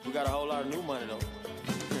lot of new money though.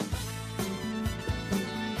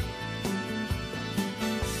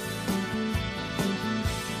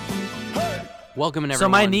 Welcome, everyone. So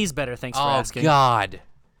my knee's better, thanks for asking. Oh, God.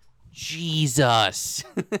 Jesus.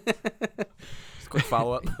 Quick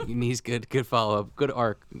follow-up. Your knee's good. Good follow-up. Good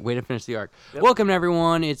arc. Way to finish the arc. Yep. Welcome,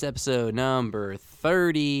 everyone. It's episode number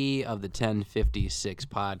 30 of the 1056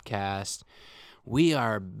 podcast. We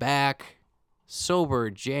are back. Sober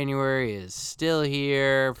January is still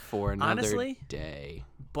here for another day.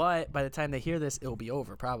 But by the time they hear this, it'll be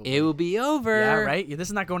over, probably. It will be over. Yeah, right? This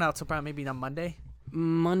is not going out till probably maybe on Monday.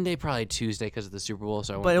 Monday, probably Tuesday because of the Super Bowl.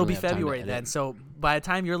 So, but it'll be February then. So by the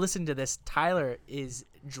time you're listening to this, Tyler is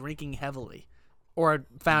drinking heavily, or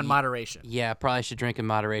found moderation. Yeah, probably should drink in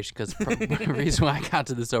moderation because the reason why I got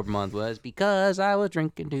to the sober month was because I was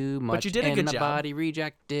drinking too much. But you did a good my job. Body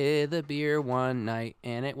rejected the beer one night,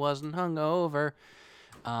 and it wasn't hungover.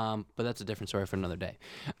 But that's a different story for another day.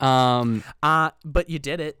 But you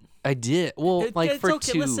did it. I did. Well, It's for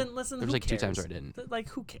okay. two. Listen. There Who was like cares? 2 times where I didn't. Like,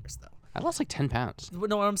 who cares though? I lost like 10 pounds.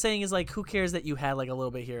 No, what I'm saying is, like, who cares that you had like a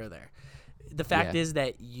little bit here or there? The fact is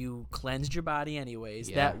that you cleansed your body anyways.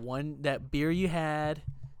 Yeah. That beer you had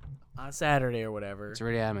on Saturday or whatever. It's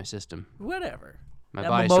already out of my system. Whatever. My that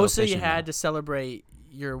body's so mimosa you efficient had now. to celebrate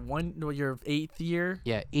your 8th year.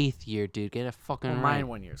 Yeah, 8th year, dude. Get a fucking Well, right. mine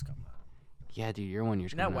 1 year's coming up. Yeah, dude, your 1 year's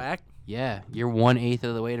Isn't that coming up. whack? Yeah, you're 1/8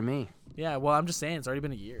 of the way to me. Yeah. Well, I'm just saying it's already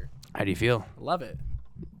been a year. How do you feel? I love it.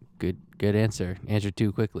 Good answer. Answer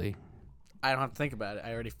too quickly. I don't have to think about it.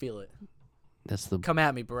 I already feel it. That's the. Come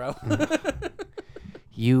at me, bro.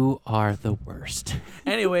 You are the worst.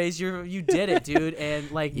 Anyways, you did it, dude. And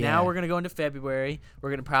like Yeah. now we're gonna go into February. We're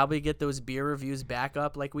gonna probably get those beer reviews back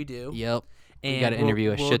up like we do. Yep. And We got to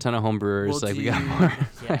interview a shit ton of homebrewers. we'll We got do- more.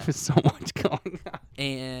 yeah. There's so much going on.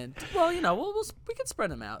 And well, we can spread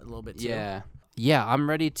them out a little bit too. Yeah. I'm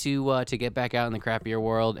ready to get back out in the crappier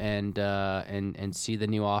world and see the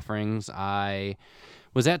new offerings. I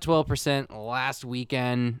was at 12% last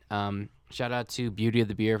weekend. Shout out to Beauty of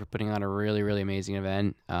the Beer for putting on a really, really amazing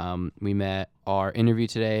event. We met our interview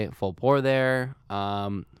today, Full Pour there.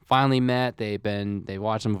 Finally met. They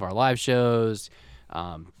watched some of our live shows.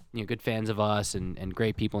 Good fans of us and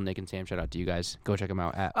great people. Nick and Sam, shout out to you guys. Go check them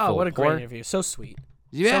out at Oh, Full what a Pour. great interview! So sweet.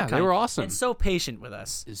 Yeah, So they kind. were awesome. And so patient with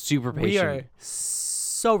us. Super patient. We are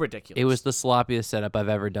so ridiculous. It was the sloppiest setup I've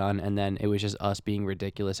ever done, and then it was just us being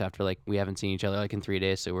ridiculous after we haven't seen each other in 3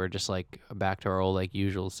 days, so we're just back to our old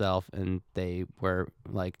usual self, and they were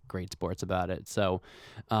great sports about it. So,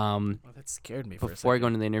 Well, that scared me for a second. before I go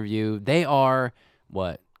into the interview, they are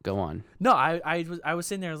what? Go on. No, I was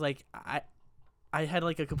sitting there. I was like, I had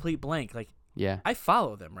a complete blank. Yeah. I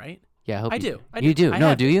follow them, right? Yeah. I hope I you do. I You do. do. I No,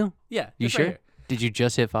 have do to. you? Yeah. You it's right sure? here. Did you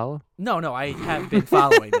just hit follow? No, I have been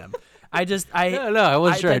following them. I No, I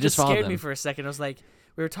wasn't sure. I That just just followed scared them. me for a second. I was like,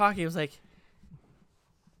 we were talking. I was like,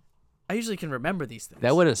 I usually can remember these things.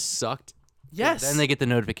 That would have sucked. Yes. Then they get the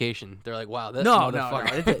notification. They're like, wow, this no.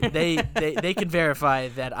 motherfucker. They can verify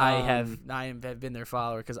that I have been their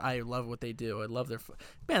follower because I love what they do. I love their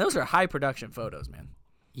man. Those are high production photos, man.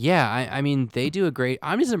 Yeah, I mean, they do a great...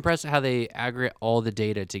 I'm just impressed at how they aggregate all the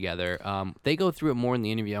data together. They go through it more in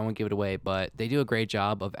the interview. I won't give it away, but they do a great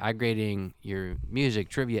job of aggregating your music,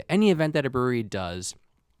 trivia, any event that a brewery does.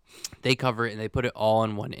 They cover it, and they put it all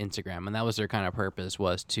in one Instagram, and that was their kind of purpose,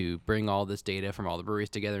 was to bring all this data from all the breweries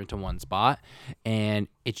together into one spot, and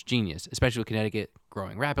it's genius, especially with Connecticut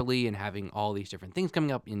growing rapidly and having all these different things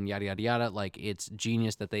coming up and yada, yada, yada. It's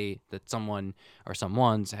genius that someone or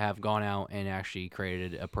someones have gone out and actually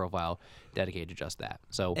created a profile dedicated to just that.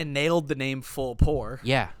 So And nailed the name Full Pour.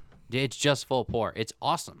 yeah, it's just Full Pour. It's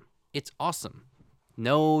awesome.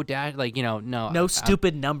 No dash, No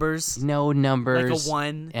stupid numbers. no numbers. Like a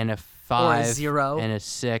 1 and a 5 0 and a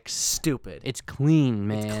 6. Stupid. It's clean,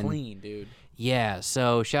 man. It's clean, dude. Yeah,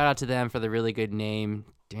 so shout out to them for the really good name.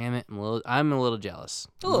 Damn it, I'm a little jealous.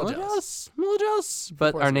 I'm a little jealous.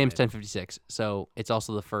 But course our I'm name's gonna 1056, so it's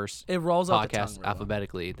also the first It rolls off the tongue. podcast real well.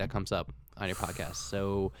 alphabetically that comes up on your podcast.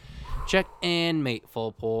 So check and mate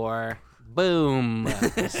Full Pour. Boom.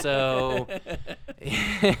 So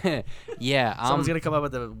yeah, Someone's gonna come up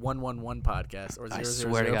with the 111 podcast or 000 I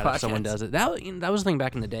swear to God, podcast. if someone does it, that was the thing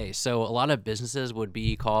back in the day. So a lot of businesses would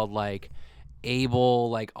be called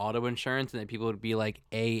Able auto insurance, and then people would be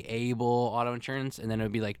Able auto insurance, and then it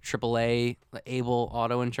would be AAA Able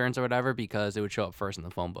auto insurance or whatever, because it would show up first in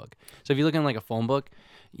the phone book. So if you look in a phone book,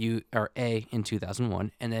 you are A in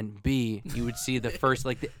 2001, and then B, you would see the first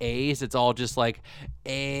the A's. It's all just A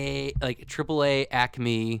AAA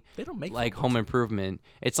Acme. They don't make Home Improvement.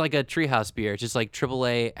 It's like a Treehouse beer. It's just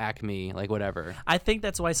AAA Acme, whatever. I think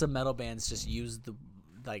that's why some metal bands just use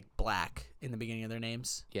like black in the beginning of their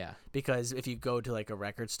names. Yeah. Because if you go to like a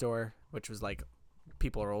record store, which was like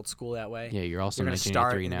people are old school that way. Yeah, you're also You're gonna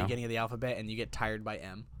start 1983 in the now. beginning of the alphabet and you get tired by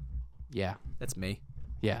M. Yeah. That's me.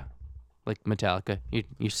 Yeah. Like Metallica.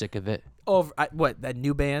 You sick of it? What, that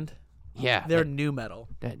new band? Yeah. They're new metal.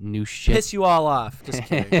 that new shit. Piss you all off. Just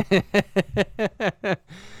kidding.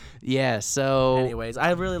 Yeah, so Anyways,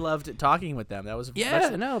 I really loved talking with them. That was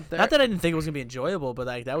not that I didn't think it was gonna be enjoyable, but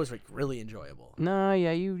like that was like really enjoyable. No,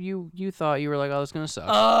 yeah, you thought you were like, oh, it's gonna suck.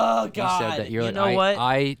 Oh You God! said that. You're like, know what?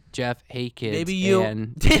 I Jeff hate kids. Maybe you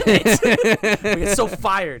And did it. We get so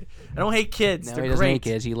fired. I don't hate kids. no, They're he doesn't great. hate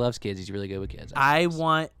kids. He loves kids. He's really good with kids.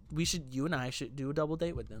 You and I should do a double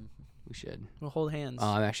date with them. We should. We'll hold hands. Oh,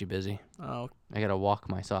 I'm actually busy. Oh, I gotta walk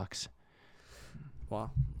my socks.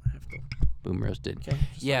 well, I have to. Boom roasted. Okay.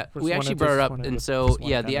 Yeah, we actually brought it up, and so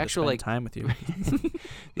yeah, the actual like time with you.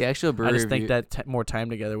 the actual brewery. I just think review- that more time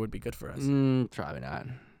together would be good for us. Probably not.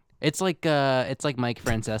 It's like Mike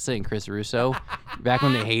Francesa and Chris Russo back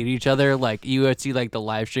when they hated each other. Like you would see like the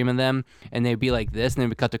live stream of them, and they'd be like this, and then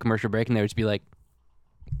we'd cut to commercial break, and they would just be like,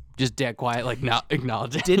 just dead quiet, like not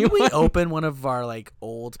acknowledging. Didn't we open one of our like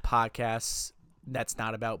old podcasts that's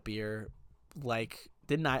not about beer? Like,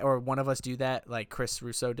 didn't I or one of us do that? Like Chris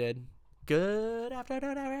Russo did. Good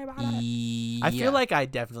afternoon, everybody. I feel like I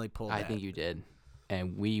definitely pulled. I think you did,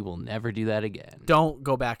 and we will never do that again. Don't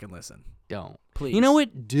go back and listen. Don't. Please. You know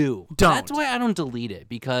what? Don't. That's Don't. why I don't delete it,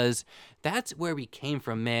 because that's where we came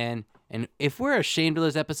from, man. And if we're ashamed of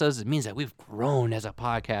those episodes, it means that we've grown as a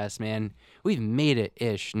podcast, man. We've made it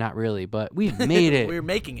ish, not really, but we've made it. We're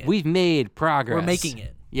making it. We've made progress. We're making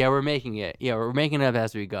it. Yeah, we're making it. Yeah, we're making it up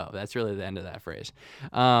as we go. That's really the end of that phrase.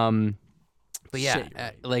 But yeah, Shit, you're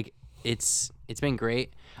right. like it's been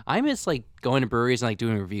great. I miss like going to breweries and like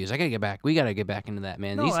doing reviews. I gotta get back. We gotta get back into that,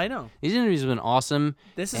 man. No, I know. These interviews have been awesome.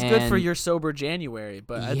 This is good for and- your sober January,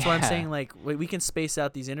 but that's why I'm Yeah. saying like we can space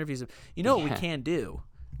out these interviews. You know what we Yeah. can do?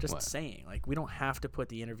 Just What? saying, like we don't have to put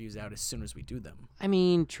the interviews out as soon as we do them. I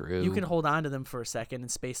mean, true. You can hold on to them for a second and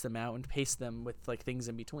space them out and paste them with like things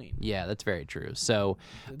in between. Yeah, that's very true. So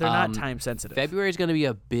They're not time sensitive. February is going to be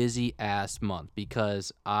a busy ass month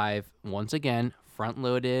because I've once again front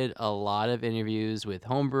loaded a lot of interviews with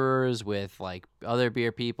homebrewers, with like other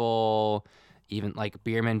beer people, even like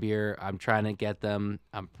Beerman Beer. I'm trying to get them.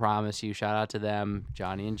 I promise you, shout out to them,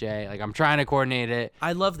 Johnny and Jay. Like I'm trying to coordinate it.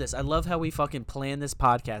 I love this. I love how we fucking plan this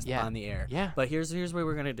podcast Yeah. on the air. Yeah. But here's what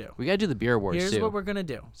we're gonna do. We got to do the beer awards Here's too. what we're gonna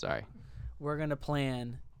do. Sorry. We're gonna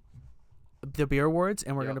plan the beer awards,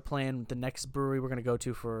 and we're Yep. gonna plan the next brewery we're gonna go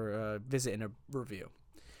to for a visit and a review.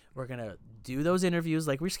 We're gonna do those interviews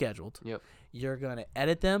like we scheduled. Yep. You're gonna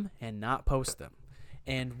edit them and not post them,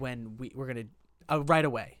 and when we're gonna right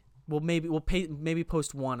away. Maybe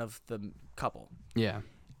post one of the couple Yeah.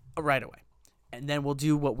 right away, and then we'll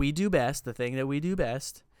do what we do best, the thing that we do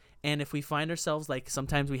best. And if we find ourselves like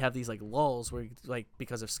sometimes we have these like lulls where like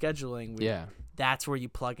because of scheduling, Yeah. that's where you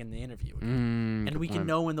plug in the interview. Mm, And good we can point.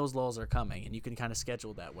 know when those lulls are coming, and you can kind of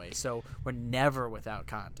schedule that way. So we're never without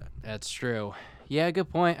content. That's true. Yeah, good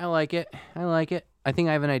point. I like it. I think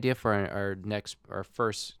I have an idea for our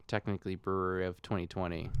first technically brewery of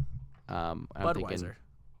 2020. I'm thinking Budweiser.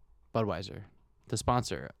 Budweiser, the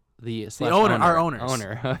sponsor, the owner, our owners.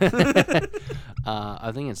 owner.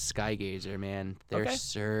 I'm thinking Skygazer, man. They're Okay.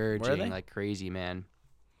 surging they? like crazy, man.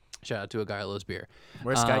 Shout out to a guy who loves beer.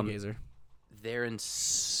 Where's Skygazer? They're in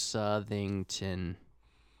Southington.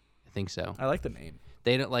 I think so. I like the name.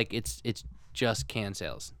 They don't like it's just can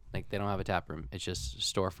sales. Like they don't have a tap room. It's just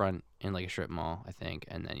storefront in like a strip mall, I think,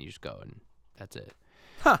 and then you just go and that's it.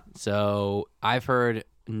 Huh. So I've heard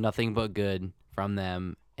nothing but good from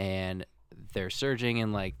them, and they're surging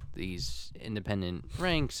in like these independent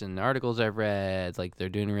ranks and articles I've read. Like they're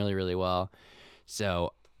doing really, really well.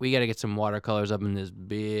 So we got to get some watercolors up in this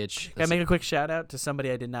bitch. Can I make a quick shout out to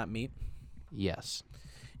somebody I did not meet? Yes.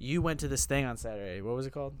 You went to this thing on Saturday. What was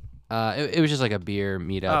it called? It was just like a beer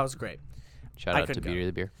meetup. Oh, it was great. Shout I out to couldn't Beauty go.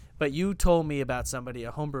 of the Beer. But you told me about somebody,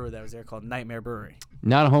 a home brewer that was there called Nightmare Brewery.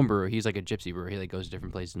 Not a home brewer. He's like a gypsy brewer. He like goes to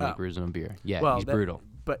different places and like Oh. brews his own beer. Yeah, Well, he's that- brutal.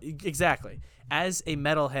 But exactly, as a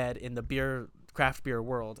metalhead in the craft beer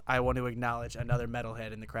world, I want to acknowledge another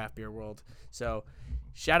metalhead in the craft beer world. So,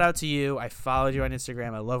 shout out to you. I followed you on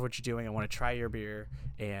Instagram. I love what you're doing. I want to try your beer,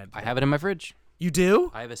 and I have it in my fridge. You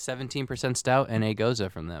do? I have a 17% stout and a Goza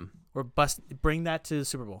from them. Bring that to the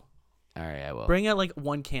Super Bowl. All right, I will. Bring out like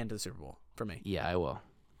one can to the Super Bowl for me. Yeah, I will.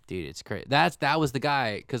 Dude, it's crazy. That was the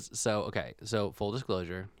guy. So full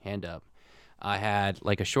disclosure, hand up. I had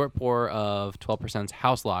like a short pour of 12%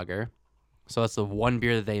 house lager. So that's the one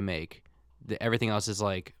beer that they make. Everything else is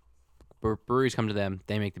like breweries come to them.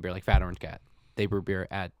 They make the beer like Fat Orange Cat. they brew beer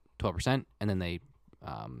at 12%, and then they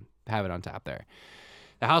have it on tap there.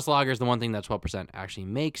 The house lager is the one thing that 12% actually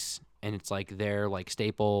makes, and it's like their like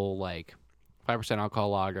staple like 5%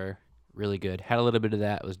 alcohol lager, really good. Had a little bit of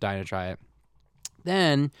that. Was dying to try it.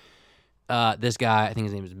 Then this guy, I think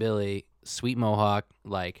his name is Billy, Sweet Mohawk,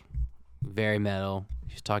 like very metal.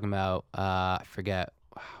 He's talking about I forget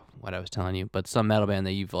what I was telling you, but some metal band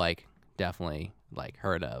that you've like definitely like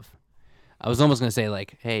heard of. I was almost gonna say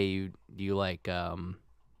like, hey, do you like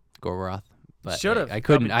Gorgoroth? But Should've. I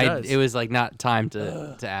couldn't. Probably does. It was like not time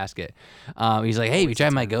to ask it. He's like, hey, have you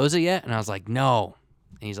tried my Goza yet? And I was like, no.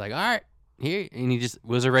 And he's like, all right, here. And he just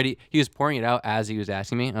was already. He was pouring it out as he was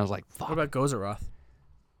asking me, and I was like, fuck. What about Gozaroth?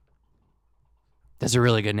 That's a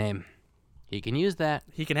really good name. He can use that.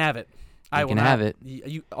 He can have it. He can have it.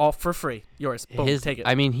 You all for free. Yours. Boom, take it.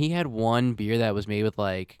 I mean, he had one beer that was made with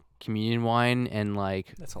like communion wine and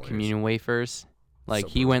like That's hilarious. communion wafers. Like So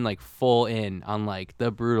he went like full in on like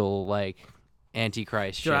the brutal like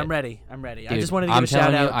Antichrist Dude, shit. I'm ready. I'm ready. I Dude, just wanted to I'm give a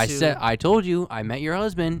shout telling you, out to. I told you, I met your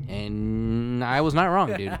husband, and I was not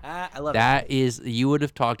wrong, dude. I love That is, you would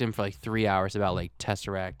have talked to him for like 3 hours about like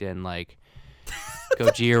Tesseract and like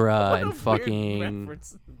Gojira What a and weird fucking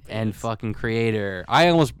reference. and fucking Creator. I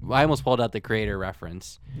almost pulled out the Creator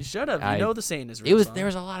reference. You should have. I- You know the saying is real. There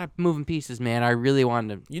was a lot of moving pieces, man. I really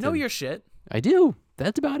wanted to. You know your shit. I do.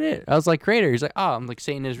 That's about it. I was like, Creator. He's like, oh, I'm like,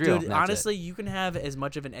 Satan is real. Dude, and that's it. honestly, you can have as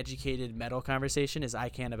much of an educated metal conversation as I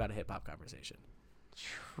can about a hip hop conversation.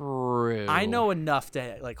 True. I know enough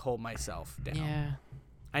to like hold myself down. Yeah.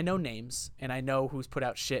 I know names and I know who's put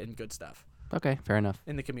out shit and good stuff Okay, fair enough.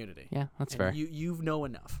 in the community. Yeah, that's And fair. You know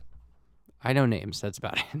enough. I know names. That's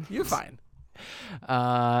about it. You're fine.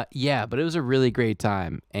 Yeah, but it was a really great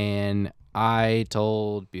time, and I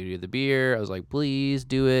told Beauty of the Beer, I was like, please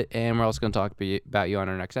do it, and we're also going to talk about you on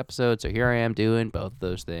our next episode. So here I am doing both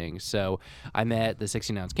those things. So I met the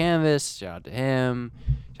 16-ounce Canvas. Shout out to him.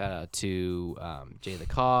 Shout out to Jay the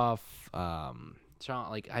Cough. Sean,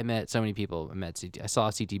 like I met so many people. I saw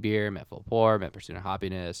CT Beer. Met Full Pour. Met Pursuit of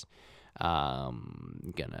Happiness.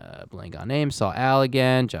 Gonna blank on names. Saw Al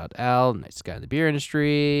again. Shout out to Al, nice guy in the beer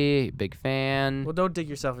industry, big fan. Well, don't dig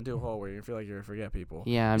yourself into a hole where you feel like you're gonna forget people.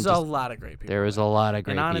 Yeah, There's a lot of great people. There was a lot of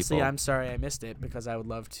great and honestly, people. I'm sorry I missed it because I would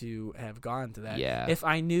love to have gone to that. Yeah. If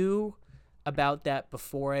I knew about that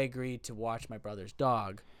before I agreed to watch my brother's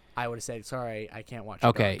dog, I would have said, sorry, I can't watch your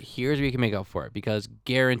Okay, dog. here's where you can make up for it because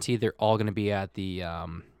guaranteed they're all gonna be at the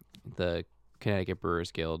Connecticut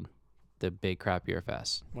Brewers Guild, the big craft beer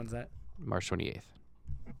fest, When's that? March 28th.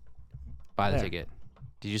 Buy the There. ticket.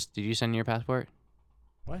 Did you send in your passport?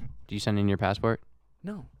 What? Did you send in your passport?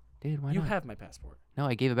 No. Dude, why You not? have my passport. No,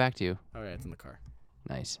 I gave it back to you. All right, it's in the car.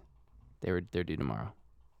 Nice. They're due tomorrow.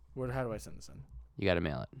 How do I send this in? You got to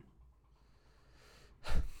mail it.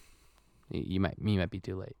 You might be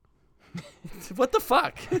too late. What the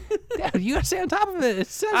fuck? Dude, you gotta stay on top of it. It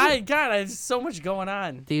says it. I there's so much going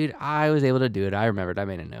on. Dude, I was able to do it. I remembered. I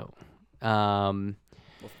made a note.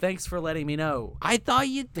 Well, thanks for letting me know. I thought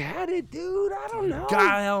you had it, dude. I don't know.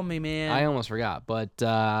 God help me, man. I almost forgot, but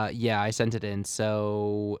yeah, I sent it in.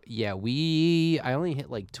 So yeah, I only hit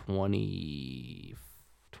like 20.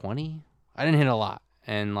 I didn't hit a lot,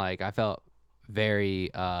 and like I felt very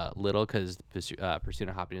little because Pursuit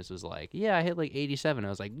of Happiness was like, yeah, I hit like 87. I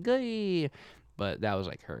was like, gay, but that was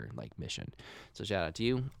like her like mission. So shout out to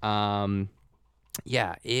you.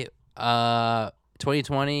 Yeah,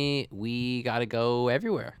 2020, we gotta go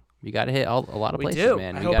everywhere. We gotta hit a lot of we places, do.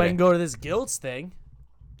 man. I We hope gotta, I can go to this Guilds thing.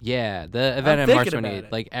 Yeah, the event I'm on March thinking about 28th.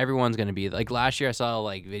 it. Like everyone's gonna be like last year. I saw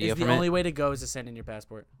like video Is the from only it. way to go is to send in your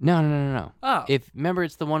passport? No. Oh. Remember,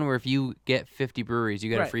 it's the one where if you get 50 breweries, you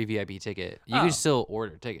get a Right. free VIP ticket. You Oh. can still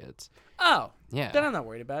order tickets. Oh. Yeah. Then I'm not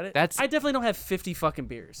worried about it. That's- I definitely don't have 50 fucking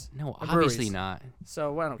beers. No, Or obviously breweries. not.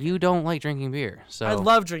 So I don't care. You don't like drinking beer, so I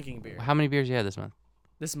love drinking beer. How many beers you had this month?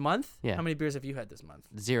 This month? Yeah. How many beers have you had this month?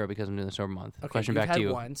 0 because I'm doing the sober month. Okay, Question you've back had to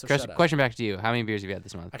you. one, so question, shut up. question back to you. How many beers have you had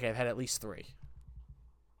this month? Okay, I've had at least 3.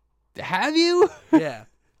 Have you? Yeah.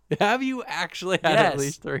 Have you actually had Yes. at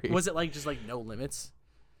least 3? Was it like just like no limits?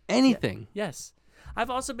 anything? Yes. I've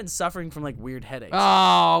also been suffering from like weird headaches.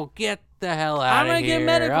 Oh, get the hell out I'm of gonna here. get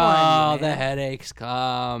medical on you, the man. headaches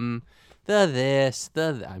come.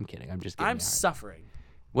 I'm kidding. I'm just kidding. I'm suffering.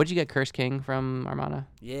 What'd you get, Curse King from Armada?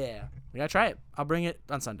 Yeah. We gotta try it. I'll bring it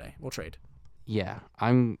on Sunday. We'll trade. Yeah,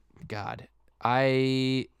 I'm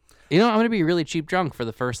I'm gonna be really cheap drunk for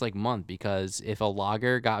the first like month because if a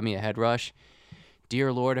lager got me a head rush,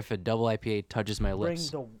 dear Lord, if a double IPA touches my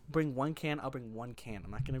lips. Bring 1 can. I'll bring 1 can.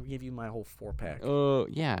 I'm not gonna give you my whole 4-pack.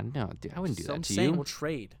 Yeah, no, dude, I wouldn't do that to saying you. We'll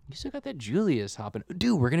trade. You still got that Julius hopping.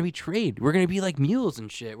 Dude, we're gonna be trade. We're gonna be like mules and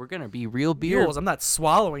shit. We're gonna be real beer. Mules. I'm not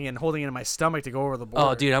swallowing it and holding it in my stomach to go over the board.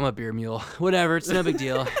 Oh, dude, I'm a beer mule. Whatever, it's no big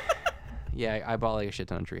deal. Yeah, I bought like a shit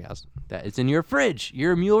ton of Treehouse. That it's in your fridge.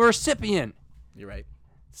 You're a mule recipient. You're right.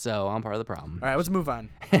 So I'm part of the problem. All right, let's move on.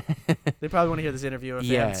 They probably want to hear this interview if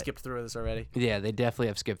they Yeah. haven't skipped through this already. Yeah, they definitely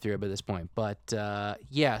have skipped through it by this point. But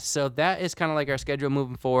yeah, so that is kind of like our schedule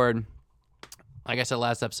moving forward. Like I said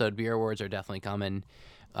last episode, beer awards are definitely coming.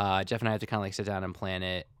 Jeff and I have to kind of like sit down and plan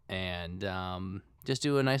it and just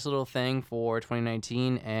do a nice little thing for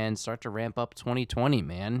 2019 and start to ramp up 2020,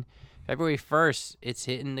 man. February 1st, it's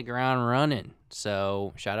hitting the ground running.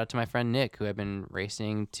 So shout out to my friend Nick, who I've been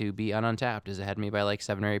racing to be on Untapped, is ahead of me by like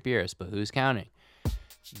 7 or 8 beers, but who's counting?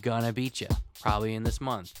 Gonna beat you, probably in this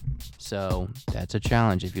month. So that's a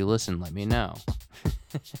challenge. If you listen, let me know.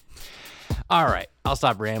 All right, I'll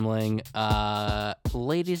stop rambling.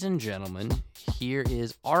 Ladies and gentlemen, here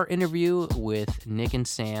is our interview with Nick and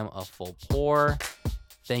Sam of Full Pour.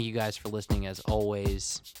 Thank you guys for listening as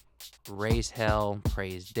always. Raise hell,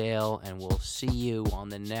 praise Dale, and we'll see you on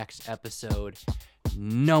the next episode.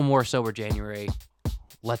 No more Sober January.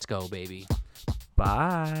 Let's go, baby.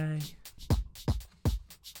 Bye.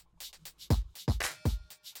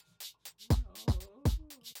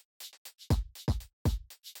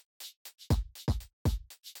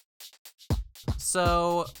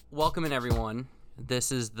 So, welcome in, everyone.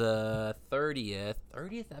 This is the 30th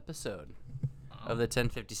episode of the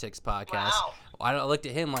 1056 podcast. Wow. I looked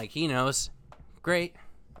at him like he knows. Great.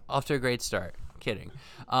 Off to a great start. Kidding.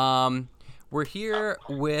 We're here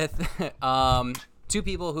with 2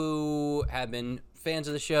 people who have been fans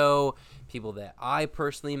of the show, people that I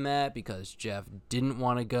personally met because Jeff didn't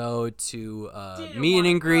want to go to meet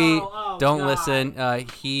and greet. Oh, Don't God. listen.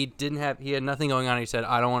 He had nothing going on. He said,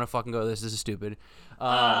 I don't want to fucking go. This is stupid.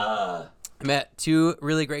 Met 2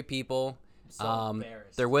 really great people. So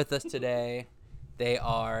embarrassed. They're with us today. They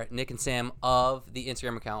are Nick and Sam of the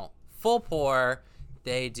Instagram account Full Pour.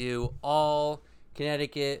 They do all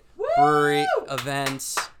Connecticut brewery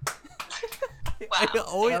events. Wow.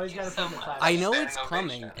 I know it's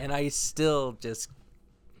coming, and I still just...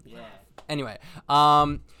 Yeah. Anyway,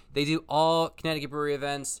 they do all Connecticut brewery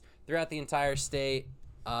events throughout the entire state.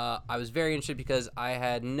 I was very interested because I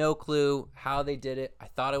had no clue how they did it. I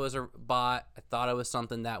thought it was a bot. I thought it was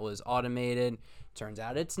something that was automated. Turns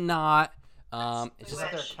out it's not. It's just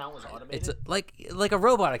Their account was automated. it's like a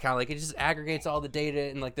robot account. Like it just aggregates all the data,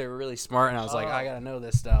 and like they're really smart. And I was like, I gotta know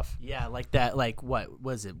this stuff. Yeah, like that. Like what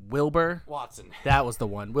was it? Wilbur. Watson. That was the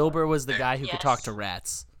one. Wilbur was the guy who could Yes. talk to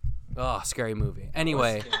rats. Oh, scary movie.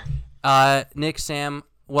 Anyway, Nick, Sam,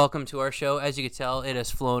 welcome to our show. As you can tell, it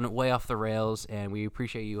has flown way off the rails, and we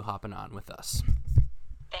appreciate you hopping on with us.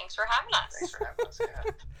 Thanks for having us. Thanks for having us.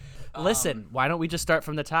 Yeah. Listen, why don't we just start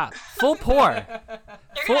from the top? Full pour.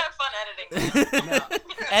 You're gonna have fun editing this.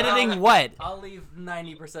 Editing what? I'll leave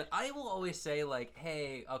 90%. I will always say, like,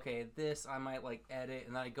 hey, okay, this I might, like, edit,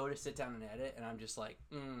 and then I go to sit down and edit, and I'm just like,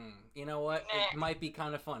 you know what? It might be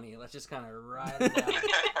kind of funny. Let's just kind of ride it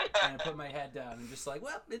out. And I put my head down and just like,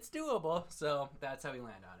 well, it's doable. So that's how we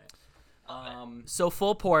land on it. So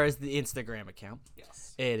Full Pour is the Instagram account.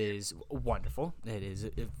 Yes. It is wonderful. It is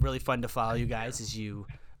really fun to follow you guys as you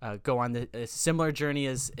go on a similar journey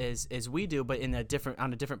as we do, but on a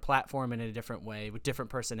different platform and in a different way with different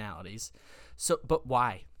personalities. So, but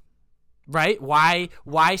why? Right? Why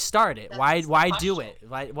start it? That's Why the do question.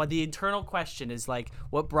 it? Well, the internal question is like,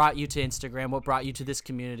 what brought you to Instagram? What brought you to this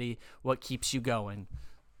community? What keeps you going?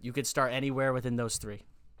 You could start anywhere within those 3,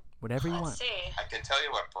 whatever you Let's want. see. I can tell you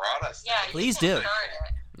what brought us. Yeah, there. you Please can do. start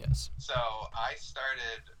it. Yes. So I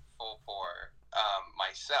started Full Pour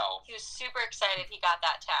myself. He was super excited he got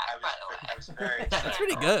that I tag, by the way. was very That's excited.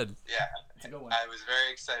 pretty good. Yeah, It's a good one. I was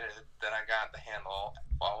very excited that I got the handle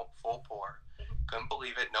Full Pour. Couldn't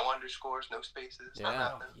believe it. No underscores, no spaces, no Yeah.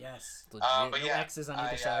 nothing. Yes. Legit. But No yeah, X's on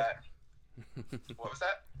either side. What was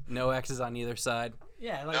that? No X's on either side.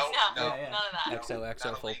 Yeah. No, No, no, none of that. XOXO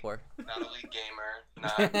Not Full elite. Pour. Not a lead gamer.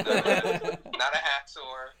 Not a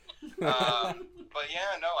hacksaw. But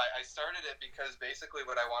yeah, no, I started it because basically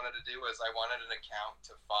what I wanted to do was I wanted an account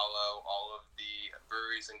to follow all of the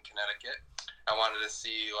breweries in Connecticut. I wanted to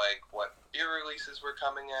see like what beer releases were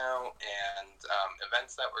coming out and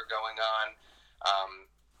events that were going on.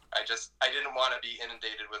 I didn't want to be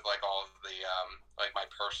inundated with like all of the like my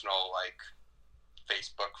personal like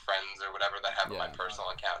Facebook friends or whatever that have my Yeah.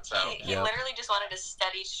 personal account. So He literally just wanted a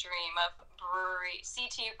steady stream of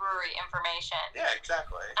CT brewery information. yeah,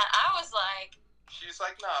 exactly. And I was like, She's she's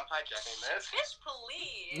like, no, I'm hijacking this. Bitch,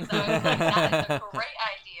 please. I was like, that is a great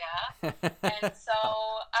idea. And so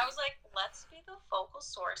I was like, let's be the focal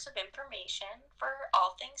source of information for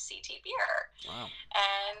all things CT beer. Wow.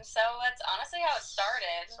 And so that's honestly how it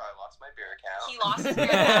started. So I lost my beer account. He lost his beer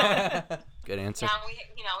account. Good answer. Now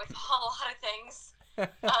we follow a lot of things.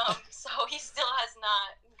 So he still has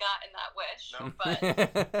not gotten that wish. No.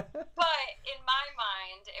 But in my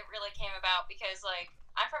mind, it really came about because, like,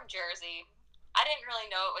 I'm from Jersey. I didn't really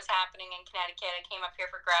know it was happening in Connecticut. I came up here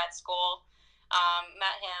for grad school,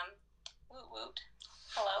 met him, woot woot,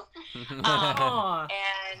 hello. Aw.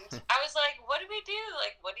 And I was like, what do we do?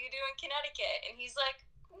 Like, what do you do in Connecticut? And he's like,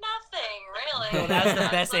 nothing, really. Well, that's the And I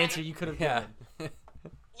was best like, answer you could have Yeah. given.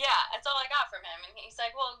 Yeah, that's all I got from him. And he's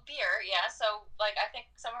like, well, beer, yeah. So, like, I think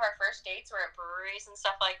some of our first dates were at breweries and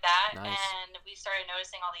stuff like that. Nice. And we started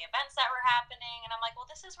noticing all the events that were happening. And I'm like, well,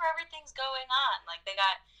 this is where everything's going on. Like, they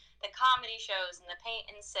got the comedy shows and the paint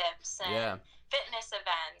and sips and Yeah. fitness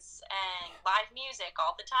events and live music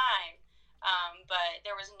all the time. But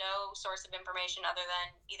there was no source of information other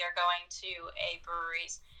than either going to a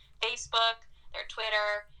brewery's Facebook, their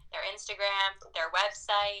Twitter, their Instagram, their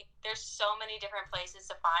website. There's so many different places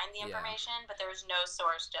to find the Yeah. information, but there was no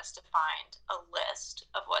source just to find a list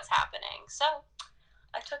of what's happening. So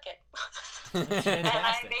I took it. And I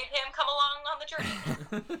Fantastic. made him come along on the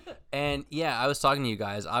journey. And yeah, I was talking to you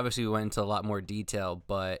guys. Obviously, we went into a lot more detail,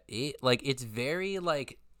 but it's very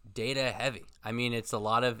like data heavy. I mean, it's a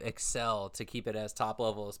lot of Excel to keep it as top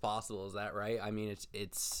level as possible. Is that right? I mean,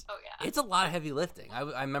 it's Oh, yeah. it's a lot of heavy lifting. I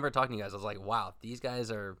remember talking to you guys. I was like, wow, these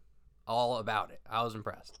guys are all about it. I was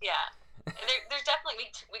impressed. Yeah. There's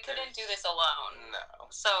definitely, we couldn't do this alone. No.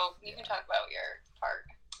 So you can talk about your part.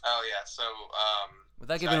 Oh yeah. So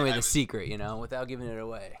Without So giving I away the was- secret, without giving it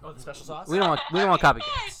away. Oh, the special sauce? We don't want Yeah,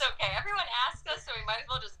 copycats. it's okay. Everyone asks us, so we might as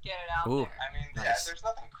well just get it out Ooh. there. I mean, yeah, Nice. there's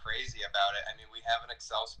nothing crazy about it. I mean, we have an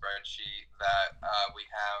Excel spreadsheet that we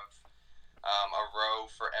have a row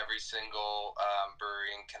for every single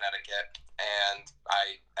brewery in Connecticut, and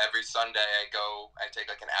every Sunday I take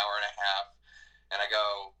like an hour and a half, and I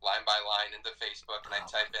go line by line into Facebook, and I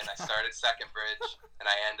type in, I start at Second Bridge, and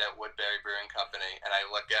I end at Woodbury Brewing Company, and I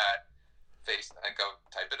look at I go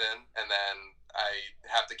type it in, and then I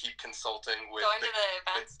have to keep consulting with Go into the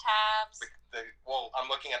events tabs. well, I'm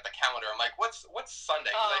looking at the calendar. I'm like, what's Sunday?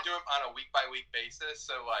 Because I do it on a week by week basis.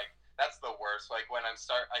 So like, that's the worst. Like when I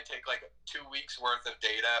take like 2 weeks worth of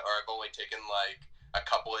data, or I've only taken like a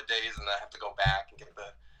couple of days, and then I have to go back and get the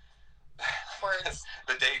Words.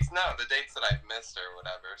 the dates. No, the dates that I've missed or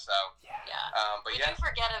whatever. So, Yeah. but We yeah, do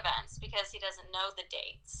forget events because he doesn't know the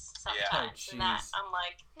dates Yeah. sometimes. Oh, and that, jeez. I'm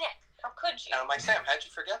like, Nick, how could you? and I'm like, Sam, how'd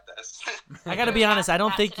you forget this? I gotta be honest. I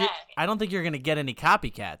don't That think today. I don't think you're gonna get any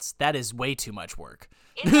copycats. That is way too much work.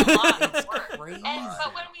 It's a lot of work. crazy.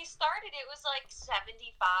 But when we started, it was like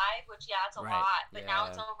 75, which, yeah, it's a Right. lot. But now Yeah.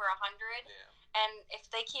 it's over 100. Yeah. And if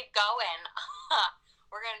they keep going,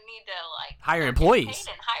 we're going to need to, like, Hire start getting employees.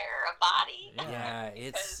 paid and hire a body. Yeah,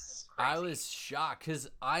 Because I crazy. was shocked because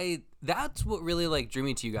that's what really like drew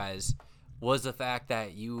me to you guys was the fact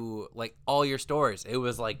that you like all your stories. It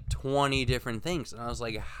was like 20 different things, and I was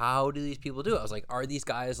like, how do these people do it? I was like, are these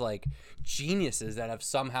guys like geniuses that have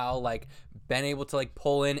somehow like been able to like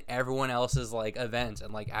pull in everyone else's like events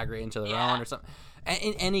and like aggregate into their Yeah. own or something?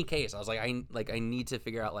 In any case, I was like, I need to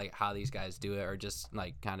figure out like how these guys do it, or just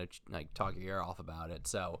like kind of like talk your ear off about it.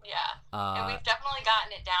 So Yeah. And we've definitely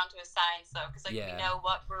gotten it down to a science, though, because, like, Yeah. we know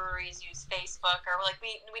what breweries use Facebook, or, like,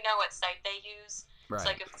 we know what site they use. right, So,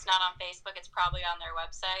 like, if it's not on Facebook, it's probably on their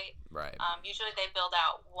website. right. Usually they build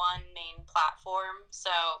out one main platform,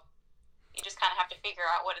 so you just kind of have to figure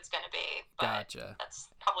out what it's going to be. But Gotcha. that's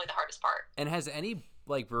probably the hardest part. And has any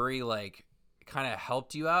like brewery like kind of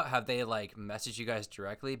helped you out? Have they like messaged you guys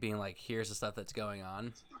directly, being like, "Here's the stuff that's going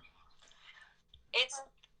on"? It's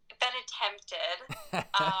been attempted.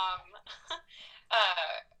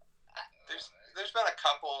 There's been a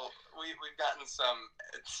couple. We've gotten some,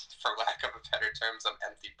 for lack of a better term, some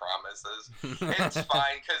empty promises. It's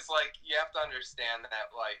fine because like you have to understand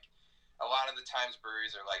that like a lot of the times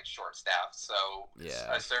breweries are like short staffed, so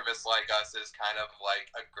Yeah. a service like us is kind of like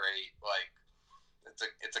a great like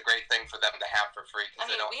it's a great thing for them to have for free I because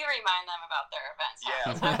they mean, don't. we remind them about their events.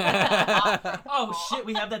 Yeah. Oh shit,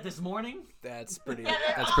 we have that this morning. That's pretty. Yeah,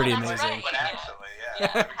 That's pretty that's amazing. right. But Yeah. actually, Yeah,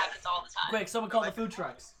 yeah. it happens all the time. Quick, someone call the food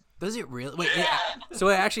trucks. Does it really? Wait. Yeah. So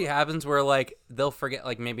it actually happens where like they'll forget,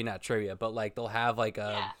 like maybe not trivia, but like they'll have like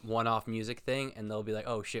a Yeah. one-off music thing, and they'll be like,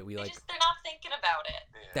 "Oh shit, we They're like." not thinking about it.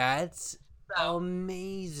 That's So,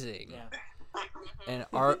 amazing. Yeah.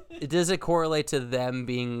 And does it correlate to them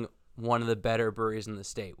being one of the better breweries in the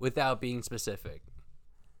state without being specific?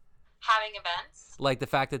 Having events. Like the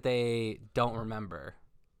fact that they don't remember.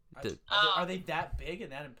 Are they that big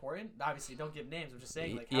and that important? Obviously, don't give names. I'm just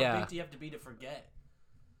saying, like, how big do you have to be to forget?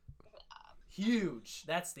 Huge.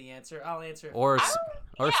 That's the answer. I'll answer. Or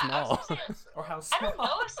Yeah, small. Or how I small. don't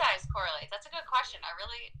know if size correlates. That's a good question.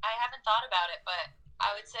 I haven't thought about it, but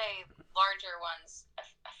I would say larger ones. I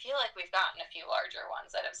feel like we've gotten a few larger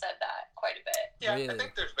ones that have said that quite a bit. Yeah, Really? I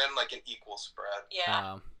think there's been like an equal spread.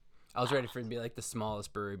 Yeah. I was ready for it to be like the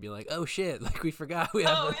smallest brewery, be like, oh shit, like we forgot we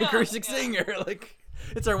have Oh, like yeah, acoustic yeah. singer, like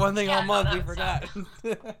it's our one thing all Yeah, no, month, we that's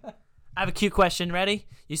forgot. I have a cute question. Ready?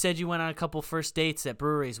 You said you went on a couple first dates at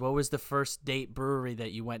breweries. What was the first date brewery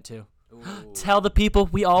that you went to? Tell the people.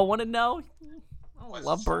 We all want to know. Oh,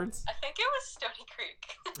 lovebirds. I think it was Stony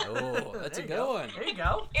Creek. Oh, that's a There you good go. one. There you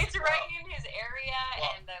go. It's right in his area,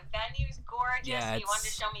 and the venue's gorgeous. Yeah, He wanted to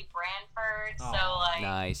it's- show me Branford, Aw, so like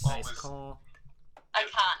Nice. Well, Nice was- call.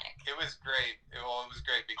 iconic. It was great. It was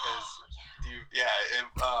great because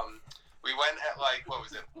Oh, we went at like what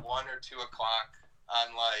was it, 1 or 2 o'clock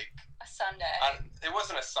on like a Sunday. it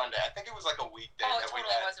wasn't a Sunday. I think it was like a weekday Oh, it that we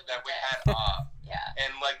totally had was a that we weekday. had off. Yeah.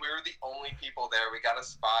 And like we were the only people there. We got a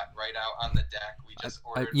spot right out on the deck. We just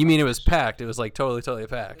ordered. You mean it was packed? It was like totally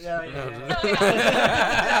packed. Yeah. We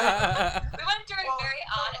went during very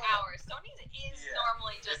odd hours. Sony's is Yeah.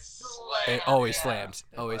 normally It's just slammed. It always Yeah. slammed.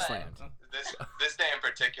 Always But- slammed. This day in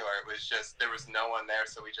particular, it was just there was no one there,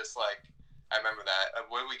 so we just like I remember that.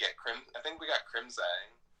 What did we get? I think we got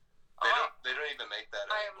Crimzang. They don't even make that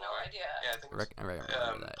I have anymore. no idea. Yeah, I think I it was,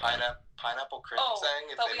 remember that. Yeah. pineapple Oh, Crimzang.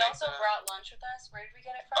 if but they we make also that. brought lunch with us. Where did we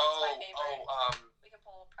get it from? It's my favorite. We can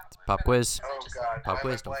pull a Pop quiz. Oh god. Pop why am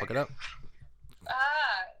quiz. I Don't fuck it blanking? up.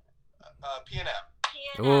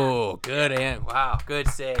 P&M. Oh, good and wow, good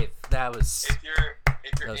save. That was. If you're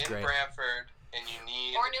That was in great. Brantford and you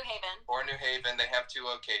need Or New Haven. they have 2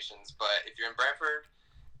 locations. But if you're in Brantford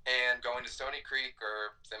and going to Stony Creek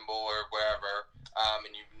or Thimble or wherever,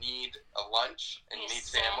 and you need a lunch and you need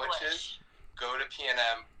sandwiches, go to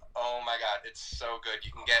P&M. Oh my god, it's so good.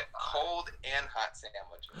 You can get cold and hot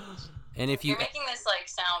sandwiches. And if you You're making this like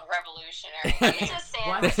sound revolutionary. It's a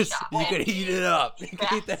sandwich This- shop. you could heat it up. You could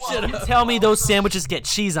heat that shit You up. tell me those sandwiches get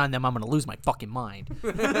cheese on them, I'm gonna lose my fucking mind. Oh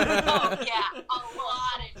yeah, a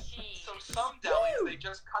lot of cheese. So some delis, they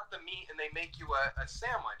just cut the meat and they make you a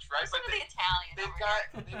sandwich, right? Listen to the Italian. they've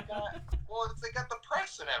got the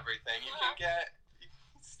press and everything. You can get.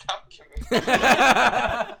 Stop giving me.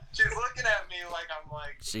 She's looking at me like I'm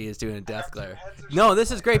like. She is doing a death glare. heads or No, something this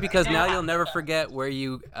is like great that. because now Yeah. you'll never forget where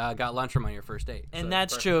you got lunch from on your first date. And So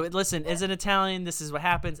that's perfect. true. Listen, as an Italian, this is what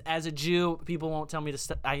happens. As a Jew, people won't tell me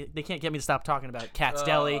to. They can't get me to stop talking about Cat's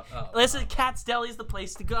Deli. Listen, Cat's Deli is the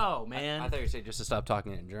place to go, man. I thought you were saying just to stop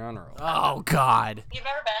talking in general. Oh God, You've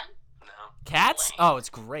never been? No. Cats? Oh, it's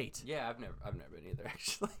great. Yeah, I've never been either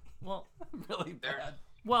actually. Well, I'm really They're- bad.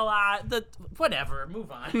 whatever.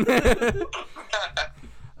 Move on.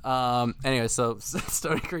 Anyway, so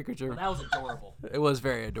Stony Creek, which That was adorable. it was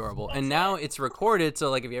very adorable, and now it's recorded. So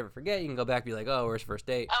like, if you ever forget, you can go back and be like, "Oh, where's first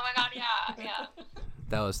date?" Oh my god, yeah.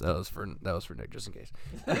 That was for Nick, just in case.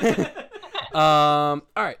 All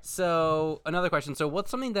right. So another question. So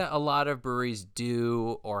what's something that a lot of breweries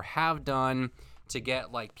do or have done to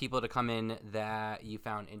get like people to come in that you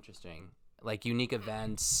found interesting, like unique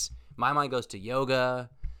events? My mind goes to yoga.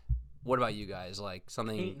 What about you guys? Like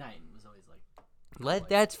something? Hate night was always like.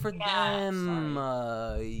 That's for Yeah, them.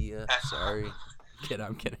 Yeah, sorry.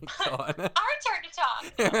 I'm kidding. Go on. Our turn to talk.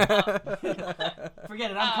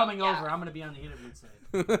 Forget it. I'm coming yeah. over. I'm gonna be on the interview side.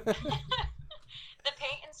 The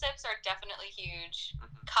paint and sips are definitely huge.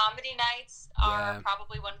 Comedy nights are Yeah.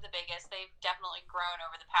 probably one of the biggest. They've definitely grown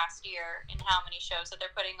over the past year in how many shows that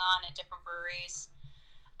they're putting on at different breweries.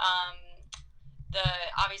 The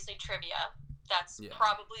obviously trivia. That's Yeah.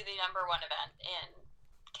 probably the #1 event in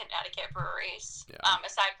Connecticut breweries. Yeah.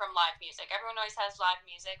 Aside from live music, everyone always has live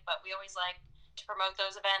music, but we always like to promote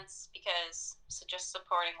those events because just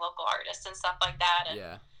supporting local artists and stuff like that, and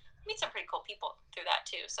Yeah. meet some pretty cool people through that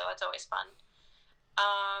too. So it's always fun.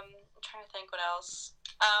 I'm trying to think what else.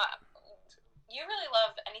 You really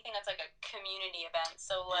love anything that's like a community event.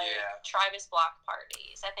 So like Yeah. Tribus block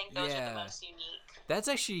parties. I think those are Yeah. the most unique. That's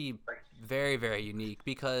actually very, very unique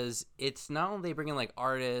because it's not only they bring in like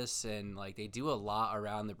artists and like they do a lot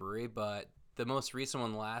around the brewery, but the most recent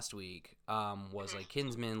one last week was like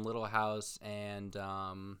Kinsman, Little House, and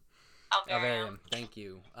Alvarium. Alvarium. Thank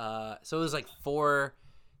you. So it was like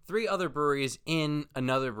 3 other breweries in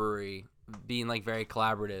another brewery being like very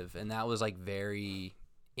collaborative, and that was like very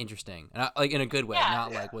interesting, and like in a good way, Yeah.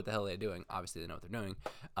 not like what the hell are they doing. Obviously, they know what they're doing.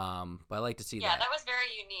 But I like to see Yeah, that. that was very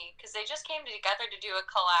unique because they just came together to do a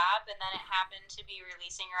collab, and then it happened to be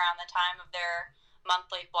releasing around the time of their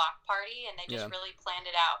monthly block party, and they just Yeah. really planned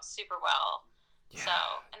it out super well. Yeah. So,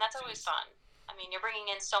 and that's always Jeez. fun. I mean, you're bringing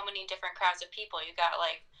in so many different crowds of people. You got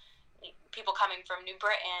like people coming from New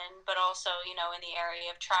Britain, but also in the area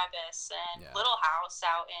of Travis and Yeah. Little House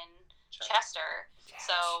out in Chester. Yeah,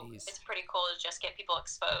 So jeez. it's pretty cool to just get people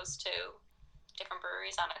exposed to different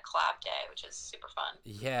breweries on a collab day, which is super fun.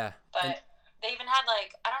 Yeah. But And- they even had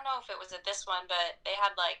I don't know if it was at this one, but they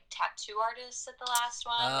had tattoo artists at the last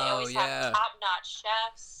one. They Oh, always yeah. have top-notch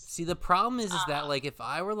chefs. See, the problem is that Uh-huh. if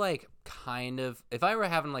I were if I were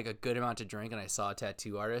having a good amount to drink and I saw a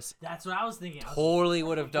tattoo artist, That's what I was thinking. totally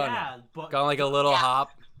would have done yeah, it. but Gone a little Yeah.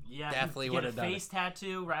 hop. yeah, definitely you would get have a done it. face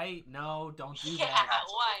tattoo, right? No, don't do Yeah, that.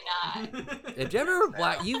 why not? If you ever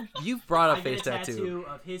black, you've brought I a face get a tattoo. tattoo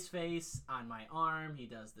of his face on my arm. He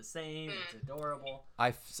does the same. It's adorable.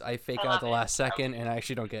 I fake I out love the it. last second and I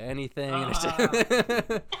actually don't get anything.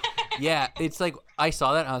 Ah. Yeah, it's I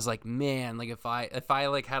saw that and I was like, man, if I had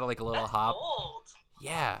a little That's hop, bold.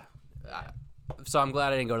 yeah. So I'm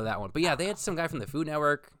glad I didn't go to that one. But yeah, they had some guy from the Food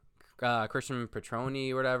Network, Christian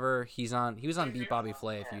Petroni or whatever. He was on Beat Bobby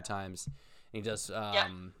Flay a few times. And he does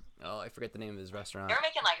oh, I forget the name of his restaurant. They were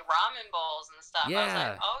making ramen bowls and stuff. I was Yeah.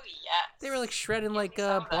 like, oh yes. They were shredding Give me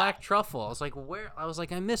some of black that. truffle. I was like, where? I was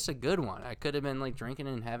like, I missed a good one. I could have been drinking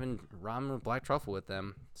and having ramen with black truffle with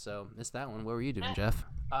them. So missed that one. What were you doing, Jeff?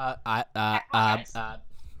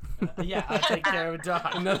 Yeah, I'll take care of a dog.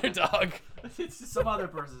 Another dog. It's some other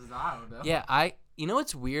person's. I don't know. Yeah, you know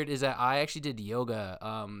what's weird is that I actually did yoga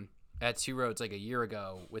at Two Roads a year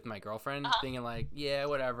ago with my girlfriend, thinking yeah,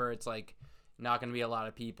 whatever. It's not gonna be a lot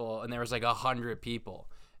of people, and there was 100 people,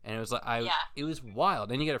 and it was it was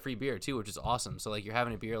wild. And you get a free beer too, which is awesome. So you're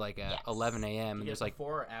having a beer at Yes. 11 a.m. You and get there's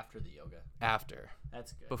before or after the yoga. after.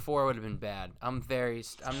 That's good. Before would have been bad. I'm very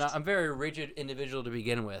rigid individual to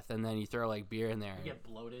begin with, and then you throw beer in there. You get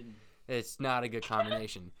bloated. It's not a good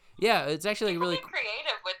combination. Yeah, it's actually People really. get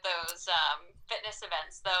creative with those fitness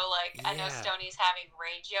events, though. I know Yeah. Stoney's having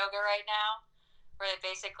rage yoga right now, where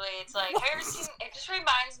basically it's have you ever seen? It just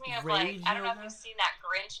reminds me of Rage I don't know if yoga? you've seen that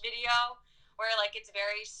Grinch video where it's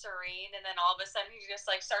very serene, and then all of a sudden he just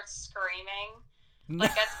starts screaming.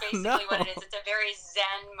 That's basically what it is. It's a very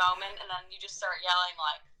zen moment, and then you just start yelling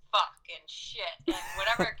fucking shit and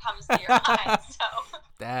whatever comes to your mind. So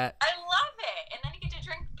That I love it, and then you get to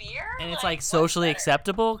drink beer, And it's what's socially better?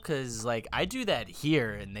 acceptable because I do that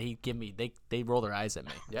here and they give me they roll their eyes at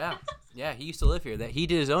me. yeah, he used to live here. That he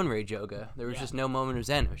did his own rage yoga. There was Yeah. just no moment of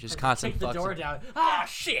zen. It was just constant Kick the flux. door down. Ah,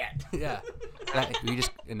 shit. Yeah,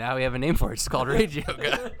 and now we have a name for it. It's called rage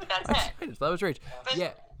yoga. That's it. That was rage. But-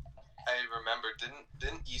 Yeah. I remember,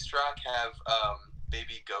 didn't East Rock have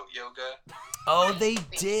baby goat yoga? Oh, they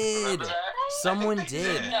Remember did. that? Someone I think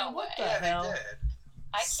they did. No What way. the Yeah, hell? they did.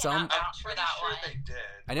 I Some- cannot I'm vouch for pretty that sure one. they did.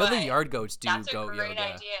 I know the But yard goats do That's a goat great yoga.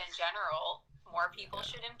 idea in general. More people Yeah.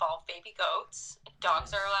 should involve baby goats. If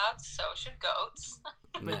dogs are allowed, so should goats.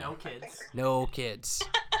 But Yeah. no kids. No kids.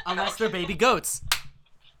 Unless they're baby goats.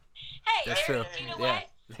 Hey, That's there- true. You know Yeah. what?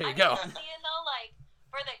 There you I'm go. just saying though,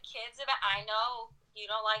 for the kids of it, I know you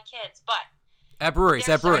don't like kids, but At breweries.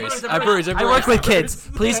 There's At breweries. certain- At breweries. At I breweries. work with kids.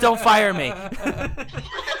 Please don't fire me.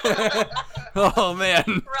 Oh man.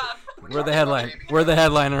 rough. We're the headline. We're the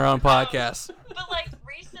headliner on podcast. But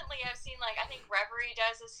recently, I've seen I think Reverie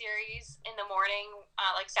does a series in the morning,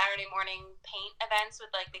 Saturday morning paint events with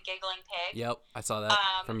the Giggling Pig. Yep, I saw that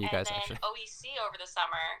from you guys and actually. then OEC over the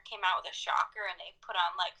summer came out with a shocker, and they put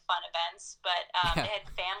on fun events, but Yeah. they had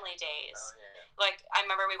family days. Oh, yeah. I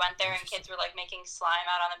remember we went there and kids were making slime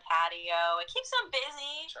out on the patio. It keeps them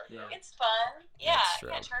busy. Yeah. It's fun. Yeah,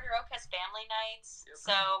 That's true. Charter Oak has family nights. Yep.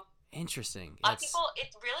 So Interesting. a lot of That's, people,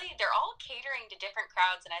 they're all catering to different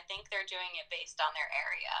crowds, and I think they're doing it based on their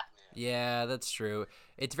area. yeah, that's true.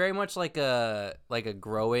 It's very much like a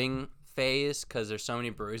growing phase because there's so many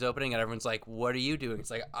breweries opening and everyone's like, "What are you doing?"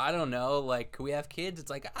 It's I don't know. Can we have kids?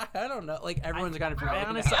 It's I don't know. Everyone's kind of. I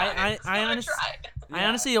honestly- I Still a honestly- tribe. I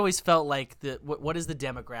honestly always felt like what is the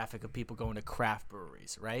demographic of people going to craft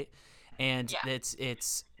breweries, right? And Yeah.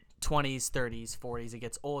 it's 20s, 30s, 40s. It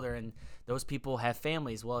gets older, and those people have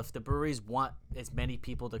families. Well, if the breweries want as many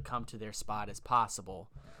people to come to their spot as possible,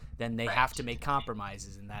 then they have to make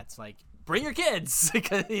compromises, and that's bring your kids,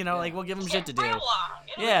 because we'll give them shit to do. Bring along.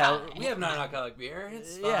 It'll be Yeah, fine. We have non-alcoholic beer.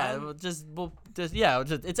 It's Yeah,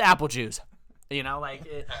 fine. it's apple juice.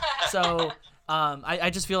 So I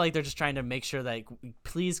just feel like they're just trying to make sure that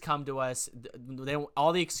please come to us.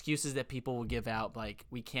 All the excuses that people will give out, like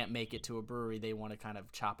we can't make it to a brewery, they want to kind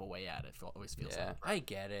of chop away at it. Always feels Yeah, like. I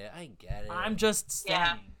get it. I'm just saying.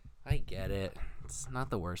 Yeah. I get it. It's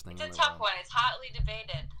not the worst thing. It's a in the tough world. one. It's hotly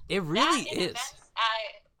debated. It really That and is. events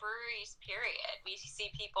at breweries, period. We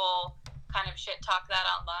see people kind of shit talk that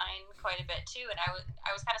online quite a bit too, and I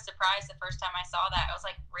was kind of surprised the first time I saw that. I was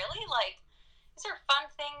like, really? Like, these are fun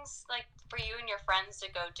things like for you and your friends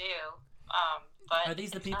to go do. But Are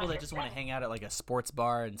these the it's people not that your just want to thing. hang out at like a sports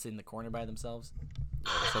bar and sit in the corner by themselves?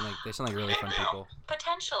 Yeah, they sound like really fun people.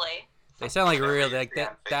 Potentially. They sound like Whatever real. you Like see on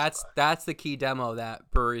that's Facebook. the key demo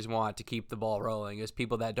that breweries want to keep the ball rolling is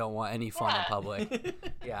people that don't want any fun in Yeah. public.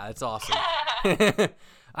 Yeah, it's awesome.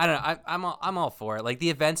 I don't know. I'm all for it. Like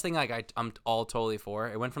the events thing, like I'm all totally for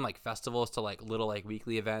it. It went from like festivals to like little like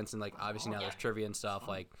weekly events, and like obviously now there's trivia and stuff.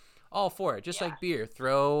 Like all for it. Just Yeah. like beer,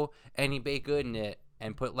 throw any baked good in it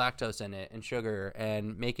and put lactose in it and sugar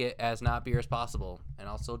and make it as not beer as possible, and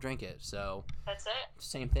I'll still drink it. So That's it.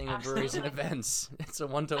 same thing with breweries and Absolutely. events. It's a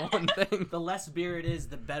 1-to-1 thing. The less beer it is,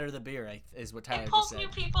 the better the beer. Is what Tyler It just pulls said. new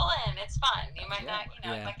people in. It's fun. You might Yeah. not,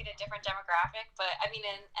 Yeah. it might get a different demographic, but I mean,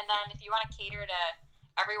 and then if you want to cater to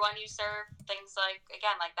everyone you serve, things like,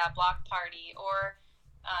 again, like that block party, or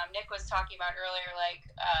Nick was talking about earlier, like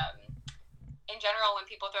in general, when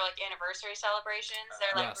people throw like anniversary celebrations,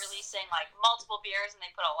 they're like Yes. releasing like multiple beers and they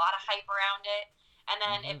put a lot of hype around it. And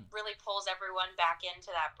then it really pulls everyone back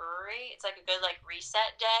into that brewery. It's like a good like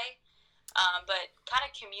reset day. But kind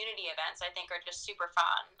of community events, I think, are just super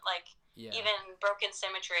fun. Like Yeah. even Broken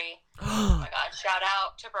Symmetry. Oh my God! Shout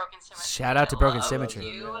out to Broken Symmetry. Shout out to I Broken love Symmetry.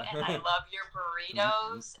 You, and I love your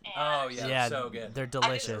burritos. And Oh, yeah. Yeah, so good. they're I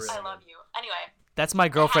delicious. I love you. Anyway, That's my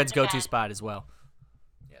girlfriend's hasn't go-to been- spot as well.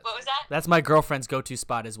 what was that? That's my girlfriend's go-to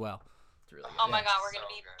spot as well. It's really Oh my good. God, we're gonna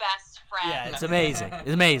So be good. best friends. Yeah, it's amazing. It's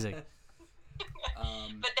amazing.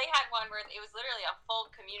 But they had one where it was literally a full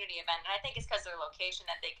community event, and I think it's because their location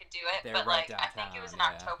that they could do it. They're but right like, I think it was an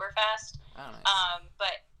downtown, yeah. Oktoberfest. Oh, nice.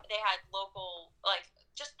 But they had local, like,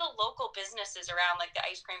 just the local businesses around, like the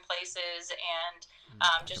ice cream places and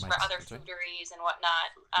just for other That's right. fooderies and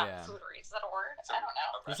whatnot. Yeah. Fooderies, is that a word? I don't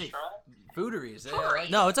know. A restaurant? Fooderies. Yeah, Fooderies.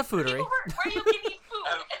 No, it's a foodery. People where you can eat food.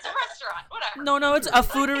 It's a restaurant, whatever. No, it's a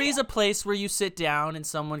foodery is a place where you sit down and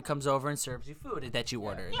someone comes over and serves you food that you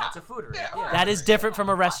order. Yeah. That's a foodery. Yeah. That is different from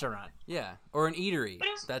a restaurant. Yeah, or an eatery. But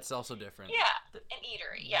it was- That's also different. Yeah, an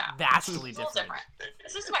eatery. Yeah, Vastly it's a little different. different.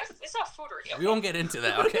 This is a foodery. We won't get into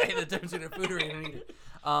that, okay? The difference between a foodery and an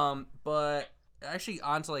eatery. But actually,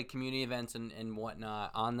 on to like community events and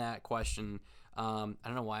whatnot. On that question, I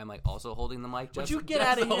don't know why I'm like also holding the mic. Would Jeff's- you get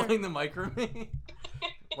Jeff's outta here? holding the mic from me?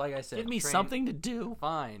 Like I said, Give me train- something to do.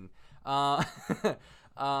 Fine. Where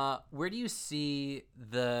do you see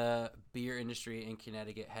the beer industry in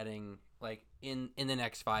Connecticut heading, like in the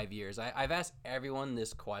next 5 years? I've asked everyone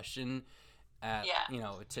this question at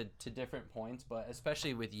Yeah. to different points, but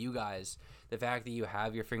especially with you guys, the fact that you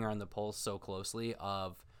have your finger on the pulse so closely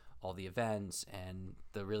of all the events and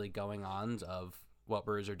the really going ons of what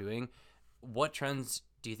brewers are doing. What trends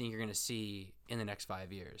do you think you're going to see in the next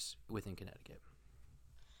 5 years within Connecticut?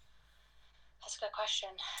 That's a good question.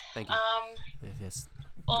 Thank you. Yes.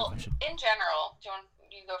 Well, question. in general, do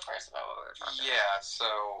you go first about what we were talking about? Yeah, so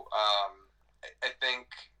I think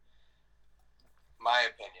my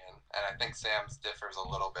opinion, and I think Sam's differs a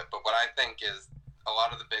little bit, but what I think is a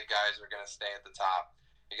lot of the big guys are going to stay at the top.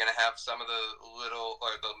 You're going to have some of the little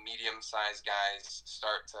or the medium-sized guys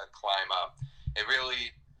start to climb up. It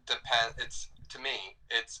really depends. To me,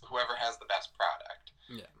 it's whoever has the best product.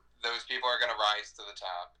 Yeah. Those people are going to rise to the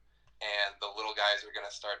top, and the little guys are going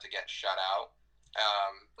to start to get shut out.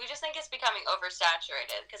 We just think it's becoming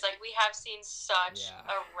oversaturated because, like, we have seen such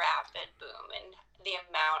Yeah. a rapid boom in the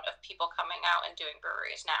amount of people coming out and doing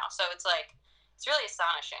breweries now. So it's like, it's really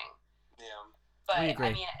astonishing. Yeah. But We agree.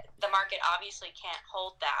 I mean, the market obviously can't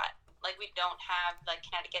hold that. Like, we don't have, like,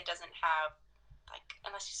 Connecticut doesn't have, like,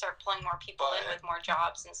 unless you start pulling more people in But- with more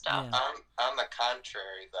jobs and stuff. Yeah. On the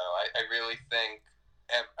contrary, though, I really think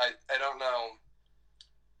I don't know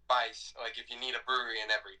like if you need a brewery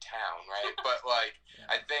in every town, right? But like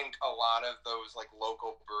I think a lot of those like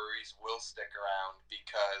local breweries will stick around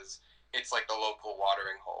because it's like the local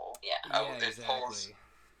watering hole. Yeah. It pulls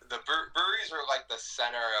the breweries are like the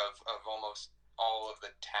center of almost all of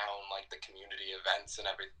the town, like the community events and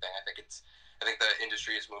everything. I think the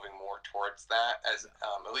industry is moving more towards that, as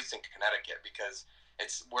at least in Connecticut, because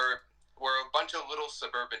we're a bunch of little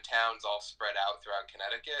suburban towns all spread out throughout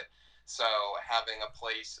Connecticut. So having a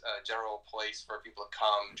general place for people to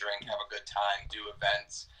come, drink, have a good time, do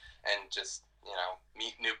events, and just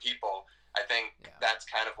meet new people, I think Yeah. that's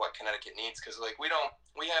kind of what Connecticut needs, because like we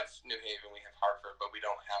have New Haven, we have Hartford, but we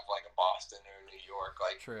don't have like a Boston or New York.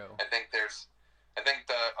 Like True. I think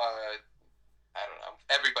I don't know,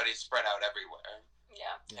 everybody's spread out everywhere,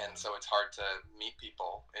 Yeah. and so it's hard to meet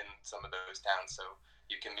people in some of those towns. So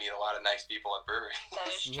you can meet a lot of nice people at breweries. That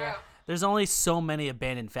is true. Yeah. There's only so many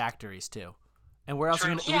abandoned factories too, and where else are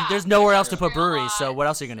you True. gonna? Yeah, There's nowhere else to true. put breweries. So what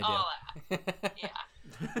else are you gonna do? All that. Yeah.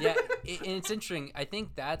 Yeah, and it's interesting. I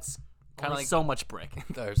think that's kind of Only like so much brick.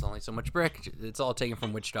 there's only so much brick. It's all taken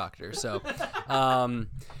from Witch Doctor. So,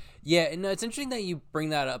 yeah, and no, it's interesting that you bring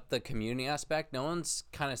that up, the community aspect. No one's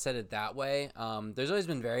kind of said it that way. There's always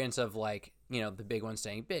been variants of like, you know, the big ones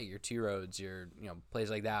staying big. Your Two Roads, your, you know,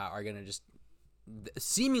 places like that are gonna just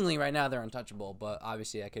seemingly right now they're untouchable. But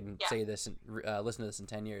obviously, I can say this and listen to this in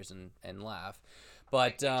 10 years and laugh.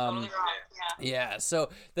 But You're totally wrong. Yeah. yeah, so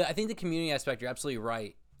I think the community aspect, you're absolutely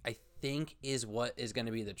right. I think is what is going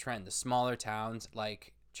to be the trend. The smaller towns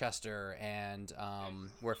like Chester and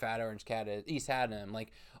where Fat Orange Cat is, East Haddam,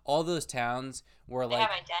 like all those towns where They like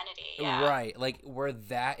have identity. Yeah. right, like where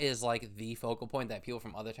that is like the focal point that people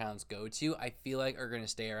from other towns go to. I feel like are going to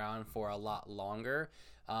stay around for a lot longer.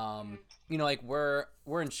 You know, like we're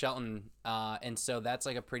in Shelton, and so that's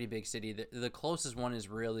like a pretty big city. The closest one is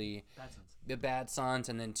really the Bad Sons,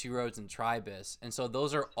 and then Two Roads and Tribus, and so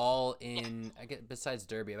those are all in. I guess besides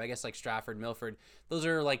Derby, I guess like Stratford, Milford. Those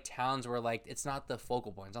are like towns where like it's not the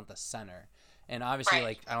focal point, it's not the center. And obviously, Right.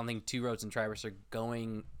 like I don't think Two Roads and Tribus are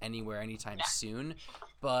going anywhere anytime soon.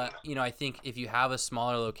 But you know, I think if you have a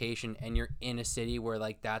smaller location and you're in a city where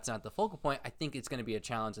like that's not the focal point, I think it's going to be a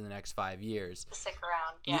challenge in the next 5 years. To stick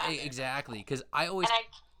around. Yeah. Exactly. Because I always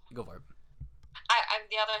And go for it.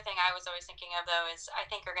 the other thing I was always thinking of though is I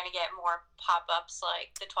think we're gonna get more pop-ups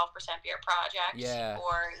like the 12% Beer Project, Yeah.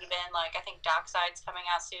 or even like I think Dockside's coming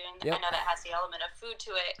out soon. Yep. I know that has the element of food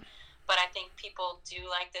to it, but I think people do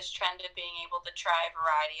like this trend of being able to try a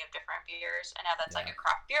variety of different beers, and now that's like Yeah. a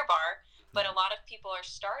craft beer bar. But a lot of people are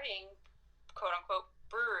starting quote unquote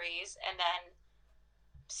breweries and then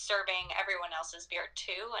serving everyone else's beer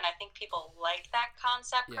too, and I think people like that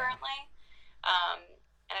concept Yeah. currently.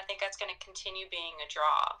 And I think that's going to continue being a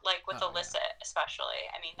draw, like with Illicit especially.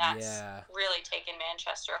 I mean, that's really taken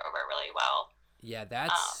Manchester over really well. Yeah,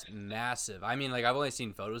 that's massive. I mean, like I've only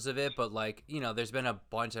seen photos of it, but like you know, there's been a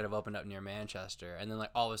bunch that have opened up near Manchester, and then like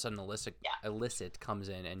all of a sudden, Illicit comes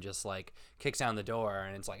in and just like kicks down the door,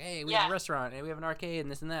 and it's like, hey, we have a restaurant and we have an arcade and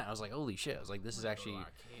this and that. I was like, holy shit! I was like, this is actually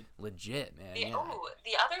legit, man. The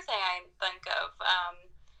other thing I think of,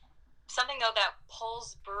 something though that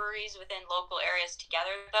pulls breweries within local areas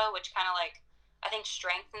together though, which kind of like I think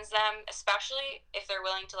strengthens them, especially if they're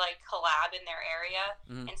willing to like collab in their area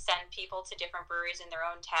and send people to different breweries in their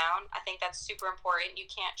own town. I think that's super important. You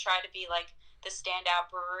can't try to be like the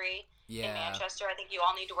standout brewery in Manchester. I think you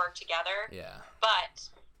all need to work together. Yeah. But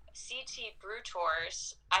CT Brew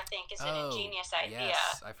Tours, I think, is an ingenious idea.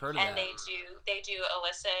 Yes, I've heard of and that. they do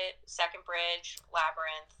Illicit, Second Bridge,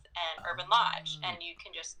 Labyrinth, and Urban Lodge, and you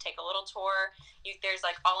can just take a little tour. There's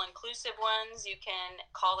like all-inclusive ones. You can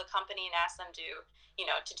call the company and ask them to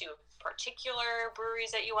do particular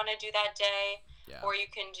breweries that you want to do that day, or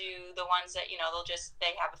you can do the ones that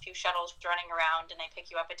they have a few shuttles running around and they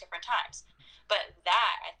pick you up at different times. But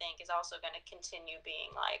that I think is also going to continue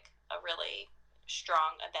being like a really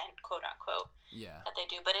strong event, quote unquote, that they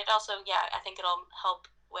do. But it also, I think it'll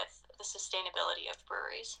help with the sustainability of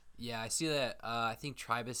breweries. Yeah, I see that. I think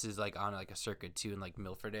Tribus is like on like a circuit too in like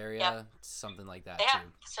Milford area, something like that they too. have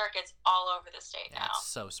circuits all over the state now. It's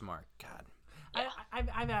so smart. God.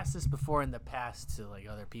 I've asked this before in the past to like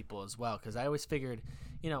other people as well, because I always figured,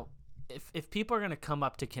 if people are gonna come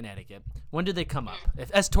up to Connecticut, when do they come up?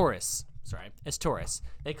 As tourists,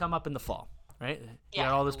 they come up in the fall, right? You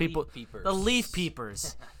got all those people, the leaf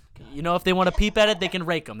peepers. If they want to peep at it, they can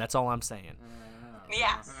rake them. That's all I'm saying.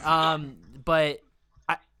 Yes. But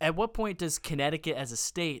at what point does Connecticut as a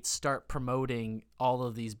state start promoting all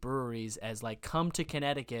of these breweries as like, come to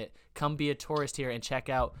Connecticut, come be a tourist here and check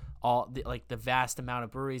out all the vast amount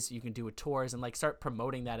of breweries you can do with tours, and like start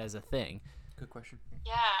promoting that as a thing? Good question.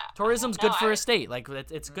 Yeah. Tourism's good for a state. Like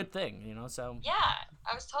it's a good thing, so. Yeah,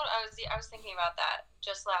 I was thinking about that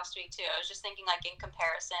just last week too. I was just thinking like in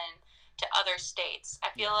comparison to other states, I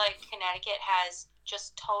feel like Connecticut has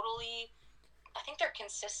just totally. I think they're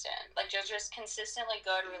consistent. Like they're just consistently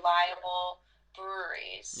good, reliable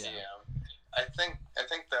breweries. Yeah. I think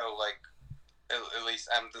though, like at least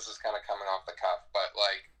this is kind of coming off the cuff, but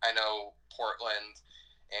like I know Portland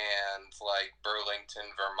and like Burlington,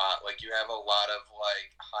 Vermont. Like you have a lot of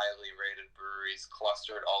like highly rated breweries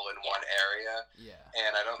clustered all in one area. Yeah.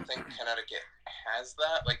 And I don't think Connecticut has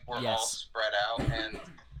that. Like we're all Yes. spread out, and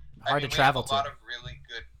Hard to we travel have a lot to. of really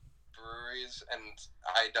good breweries, and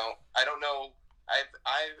I don't know.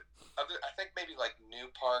 I think maybe like New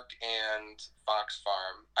Park and Fox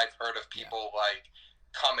Farm. I've heard of people like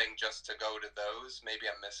coming just to go to those. Maybe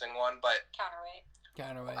I'm missing one, but Counterweight.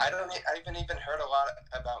 Counterweight. I haven't even heard a lot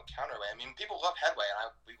about Counterweight. I mean, people love Headway, and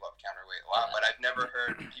we love Counterweight a lot, but I've never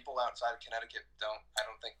heard people outside of Connecticut I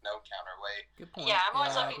don't think know Counterweight. Good point. Yeah, I'm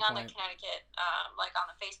always Yeah, looking good on the point. Connecticut, like on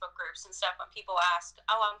the Facebook groups and stuff. When people ask,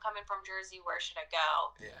 "Oh, I'm coming from Jersey. Where should I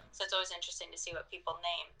go?" Yeah. So it's always interesting to see what people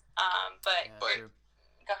name. But Yeah, But- true.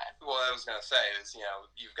 go ahead. What I was gonna say is,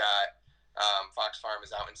 you've got Fox Farm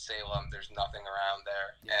is out in Salem. There's nothing around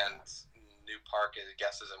there, Yeah. and New Park, I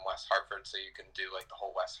guess, is in West Hartford, so you can do like the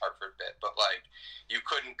whole West Hartford bit. But like, you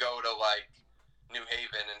couldn't go to like New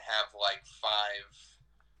Haven and have like 5,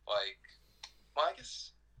 like, well, I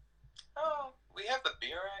guess. Oh, we have the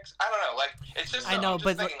Beer X. I don't know. Like, it's just. I know, I'm just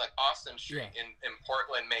but, thinking like Austin Street in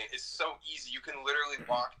Portland, Maine is so easy. You can literally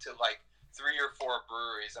walk to like 3 or 4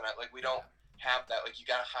 breweries, and we don't have that. Like, you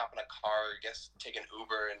gotta hop in a car, or I guess take an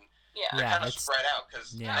Uber, and Yeah. they're Yeah, kind of it's- spread out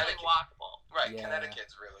because Yeah. Really walkable. Right, Yeah.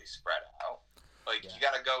 Connecticut's really spread out. Like, Yeah. you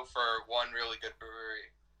gotta go for one really good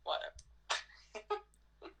brewery. What?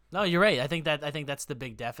 No, you're right. I think that's the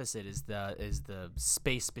big deficit is the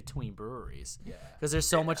space between breweries. Yeah. Because there's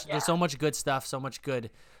so much Yeah. there's so much good stuff, so much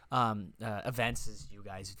good events, as you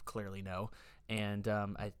guys clearly know, and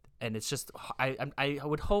it's just I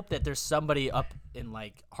would hope that there's somebody up in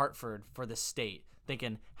like Hartford for the state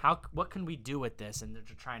thinking what can we do with this, and they're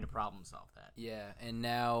trying to problem solve that. Yeah, and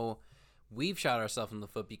now we've shot ourselves in the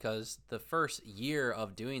foot because the first year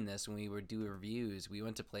of doing this, when we would do reviews, we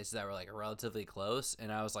went to places that were like relatively close,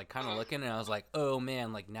 and I was like kind of looking, and I was like, oh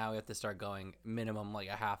man, like now we have to start going minimum like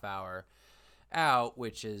a half hour out,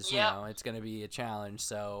 which is Yep. it's gonna be a challenge.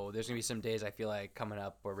 So there's gonna be some days I feel like coming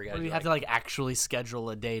up where we gotta We do, have to like actually schedule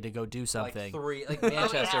a day to go do something. like 3, like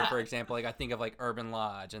Manchester yeah. for example. Like I think of like Urban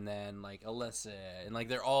Lodge and then like Alyssa, and like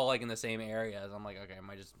they're all like in the same areas. I'm like, okay, I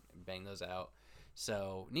might just bang those out.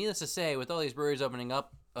 So needless to say, with all these breweries opening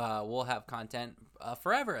up, we'll have content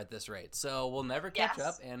forever at this rate. So we'll never catch Yes.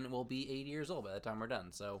 up, and we'll be 80 years old by the time we're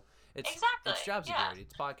done. So it's Exactly, job yeah. security,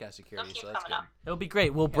 it's podcast security. They'll keep So that's coming good. up. It'll be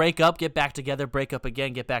great. We'll break up, get back together, break up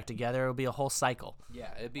again, get back together. It'll be a whole cycle.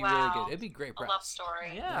 Yeah, it'd be Wow. really good. It'd be great A press. love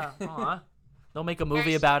story. Yeah. Aw. They'll make a movie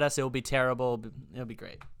Very about us. It'll be terrible. It'll be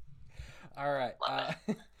great. All right. Love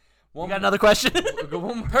You got another question?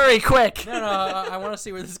 One more. Hurry, quick. No, I want to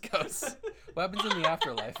see where this goes. What happens in the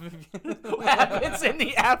afterlife? What happens in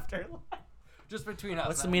the afterlife? Just between us.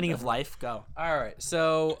 What's the meaning of life? Go. All right.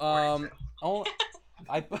 So,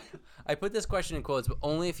 I put this question in quotes, but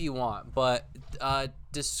only if you want. But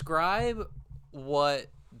describe what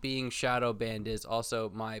being shadow banned is. Also,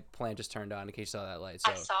 my plant just turned on in case you saw that light.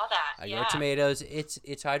 So I saw that. I Yeah. got tomatoes.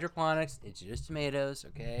 It's hydroponics. It's just tomatoes.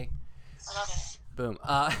 Okay. I love it. Boom.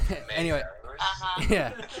 Anyway.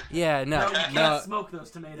 Uh-huh. Yeah. No. Smoke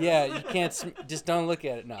those tomatoes. Yeah, you can't. Just don't look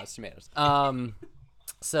at it. No, it's tomatoes.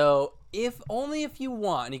 So if you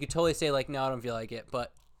want, and you could totally say like, no, I don't feel like it.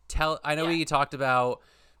 But I know Yeah. we talked about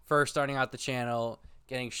first starting out the channel,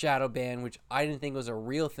 getting shadow banned, which I didn't think was a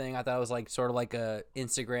real thing. I thought it was like sort of like a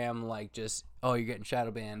Instagram, like just you're getting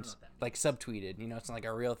shadow banned, like subtweeted. It's not like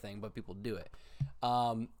a real thing, but people do it.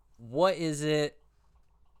 What is it?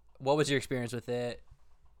 What was your experience with it?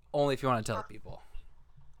 Only if you want to tell people.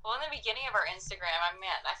 Well, in the beginning of our Instagram,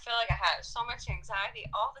 I feel like I had so much anxiety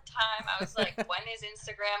all the time. I was like, when is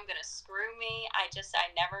Instagram going to screw me? I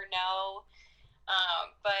never know.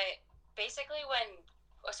 But basically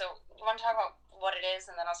so you want to talk about what it is,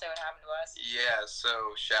 and then I'll say what happened to us? Yeah,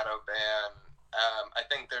 so shadow ban. I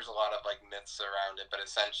think there's a lot of like myths around it, but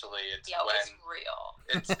essentially it's Yo, when it's real.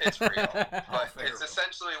 it's real. But Very it's real.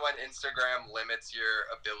 essentially when Instagram limits your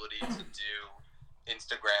ability to do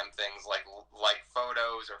Instagram things like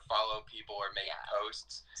photos or follow people or make Yeah.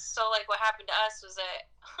 posts. So, like, what happened to us was that,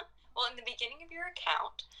 well, in the beginning of your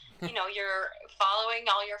account, you're following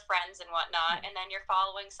all your friends and whatnot, and then you're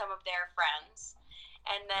following some of their friends,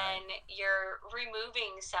 and then you're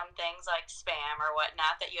removing some things like spam or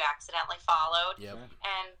whatnot that you accidentally followed. Yep.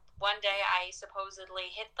 And one day I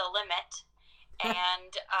supposedly hit the limit,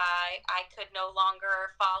 and I could no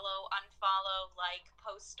longer follow, unfollow, like,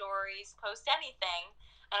 post stories, post anything.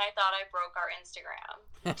 And I thought I broke our Instagram.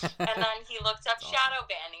 And then he looked up That's awesome. shadow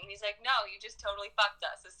banning, and he's like, no, you just totally fucked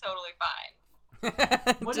us. It's totally fine.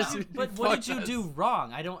 What Just did you, But what did you fucked do us.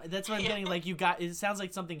 wrong? I don't. That's what I'm getting. Like you got. It sounds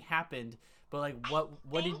like something happened, but like what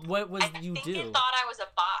was you I think do? it thought I was a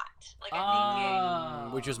bot. Like I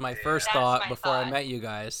think Which was my first That's thought my before I thought. met you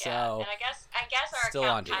guys. yeah, So and I guess our still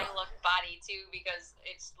account onto you. kind of looked body too because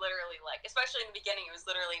it's literally like, especially in the beginning, it was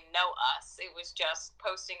literally no us. It was just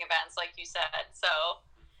posting events, like you said. So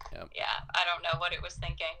Yep. yeah, I don't know what it was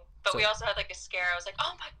thinking. But So- we also had like a scare. I was like,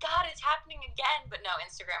 oh my god, it's happening again. But no,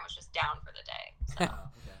 Instagram was just down for the day. So. Oh,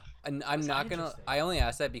 okay. and I'm That's not gonna. interesting. I only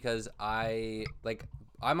asked that because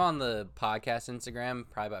I'm on the podcast Instagram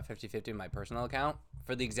probably about 50-50 in my personal account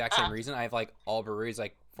for the exact same reason. I have like all breweries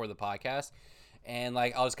like for the podcast, and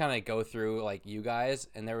like I'll just kind of go through like you guys,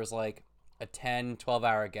 and there was like a 10-12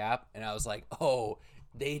 hour gap, and I was like, oh,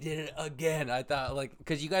 they did it again. I thought like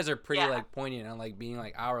because you guys are pretty Yeah. like poignant on like being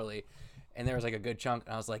like hourly. And there was like a good chunk,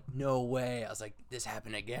 and I was like, "No way!" I was like, "This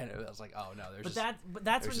happened again." I was like, "Oh no, there's But just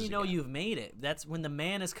that's there's when you just a know gap. you've made it. That's when the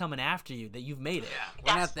man is coming after you. That you've made it. Yeah.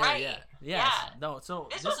 We're That's not there right. yet. Yes. Yeah. No. So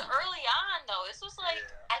This was early on though. This was like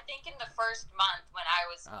Yeah. I think in the first month when I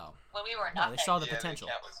was Oh when we were No, nothing. they saw the Yeah, potential.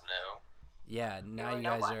 The account was new. yeah, now were you no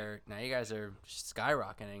guys one. are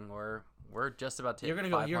skyrocketing. We're just about to hit You're gonna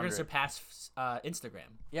 500. go. You're gonna surpass Instagram.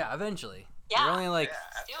 Yeah, eventually. Yeah. You're only like Yeah,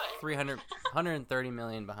 Let's do it. 130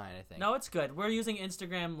 million behind, I think. No, it's good. We're using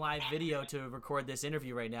Instagram live video to record this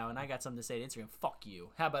interview right now, and I got something to say to Instagram. Fuck you.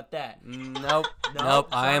 How about that? Nope. No, Nope.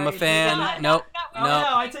 I am a sorry, fan. no, Nope. no, Oh, Nope.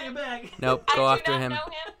 no, I take it back. Nope. I Go do after not him. know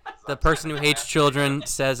him. The person who hates children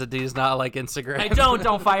says that he does not like Instagram. I don't.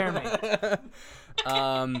 Don't fire me.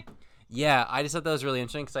 Yeah, I just thought that was really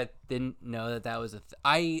interesting because I didn't know that was a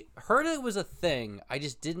I heard it was a thing. I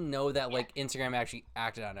just didn't know that like Instagram actually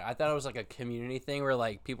acted on it. I thought it was like a community thing where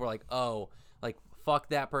like people were like, oh, like fuck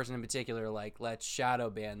that person in particular, like let's shadow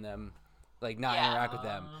ban them, like not Yeah. interact with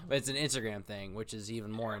them. But it's an Instagram thing, which is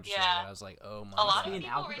even more interesting. Yeah. And I was like, oh my A lot god. of Be an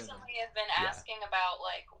people algorithm. recently have been Yeah. asking about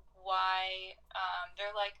like why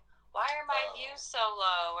they're like, why are my views so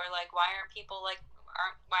low, or like why aren't people like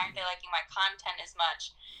why aren't they liking my content as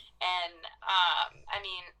much? And I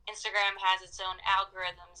mean, Instagram has its own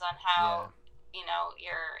algorithms on how you know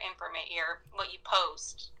your what you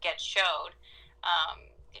post gets showed.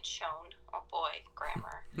 Gets shown. Oh boy,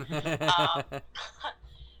 grammar.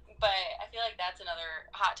 But I feel like that's another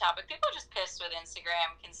hot topic. People are just pissed with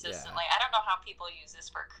Instagram consistently. I don't know how people use this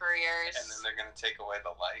for careers. And then they're gonna take away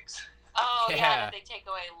the likes. Oh yeah, Yeah. that they take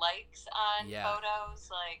away likes on Yeah.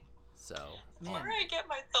 photos. Like, So where do I get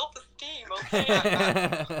my self-esteem?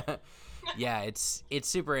 Okay. yeah, it's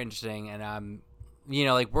super interesting, and you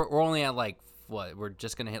know, like we're only at like what we're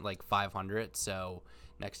just gonna hit like 500. So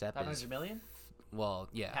next step is 500 million. well,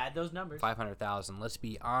 yeah, Had those numbers. 500,000. Let's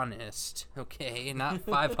be honest, okay, not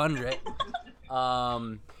 500.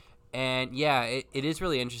 And yeah, it is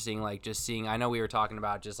really interesting, like just seeing. I know we were talking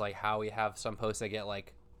about just like how we have some posts that get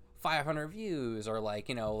like 500 views or like,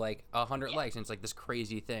 you know, like 100 likes, and it's like this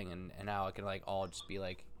crazy thing, and how it can like all just be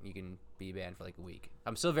like you can be banned for like a week.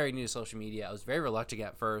 I'm still very new to social media. I was very reluctant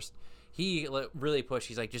at first. He really pushed.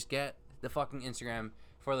 He's like, just get the fucking Instagram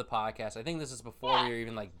for the podcast. I think this is before we were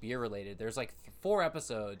even like beer related. There's like 4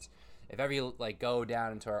 episodes. If ever you like go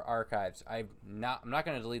down into our archives, I'm not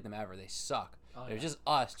gonna delete them ever. They suck. Oh, It was yeah. just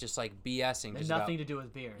us, just like BSing, And just nothing about, to do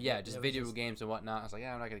with beer. yeah, It just was video games and whatnot. I was like,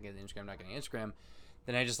 yeah, I'm not gonna get the Instagram, not getting Instagram.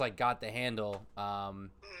 Then I just like got the handle,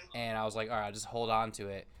 and I was like, all right, I'll just hold on to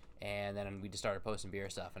it. And then we just started posting beer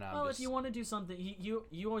stuff, and I'm Well, just if you want to do something, you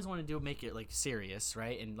always want to make it like serious,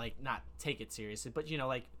 right? And like not take it seriously, but you know,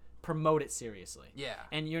 like promote it seriously. yeah,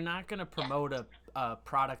 And you're not gonna promote a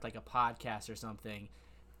product like a podcast or something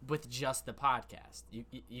with just the podcast. You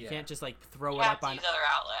Yeah. can't just like throw You it have up to on. use other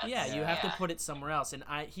outlets. Yeah, you have to Yeah. put it somewhere else. And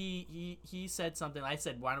he said something. I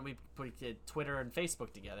said, why don't we put Twitter and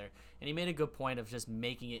Facebook together? And he made a good point of just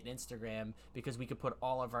making it Instagram because we could put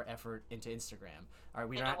all of our effort into Instagram. All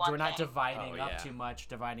right, Into one we're not thing. dividing Oh, up yeah. too much,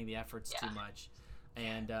 dividing the efforts Yeah. too much.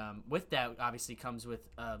 And with that, obviously comes with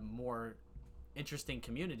a more interesting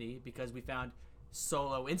community because we found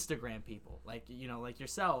solo Instagram people like like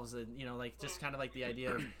yourselves, and like just kind of like the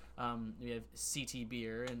idea of we have CT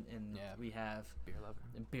Beer and Yeah. we have beer lover.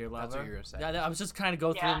 Beer Lover. That's what you were gonna say. Yeah, I was just kind of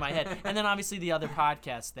go through Yeah. in my head, and then obviously the other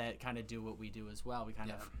podcasts that kind of do what we do as well. We kind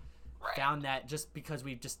Yeah. of Right. found that just because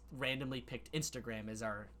we just randomly picked Instagram as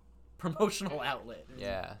our promotional outlet.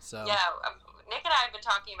 Yeah, so Yeah, Nick and I have been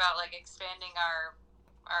talking about like expanding our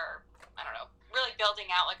I don't know, really building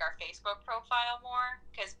out like our Facebook profile more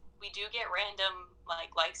because we do get random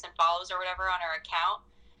like likes and follows or whatever on our account.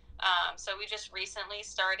 So we just recently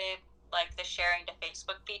started like the sharing to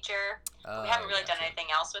Facebook feature. Oh, We haven't really done gotcha. anything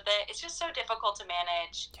else with it. It's just so difficult to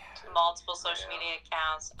manage multiple social media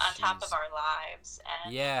accounts on top of Jeez. our lives.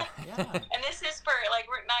 And Yeah. Yeah. and this is for like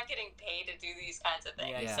we're not getting paid to do these kinds of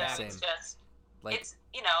things. Yeah, so same. it's just Like, it's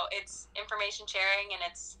it's information sharing and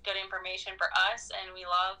it's good information for us, and we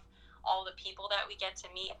love all the people that we get to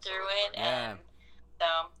meet through it. Yeah. And so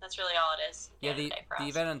that's really all it is. at yeah, end of the day for us.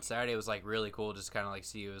 event on Saturday was like really cool. Just kind of like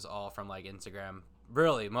see it was all from like Instagram,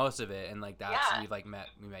 really most of it, and like that's Yeah. we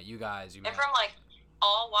met you guys. You and met, from like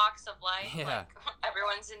all walks of life. Yeah. Like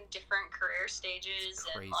everyone's in different career stages, It's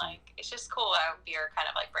and crazy. like it's just cool how beer kind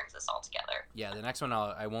of like brings us all together. yeah, the next one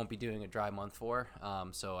I won't be doing a dry month for,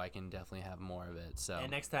 so I can definitely have more of it. So And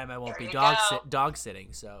next time I won't There be you go. dog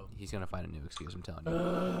sitting. So he's gonna find a new excuse. I'm telling you.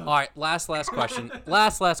 All right, last question.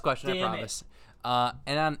 last question. I Damn it. promise.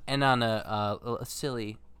 And on a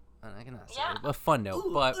silly, I cannot say Yeah. a fun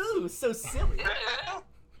note, but ooh, so silly.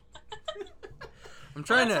 I'm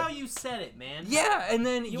trying That's to. how you said it, man. Yeah, and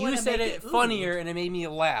then You you, wanna said make it it funnier, and it made me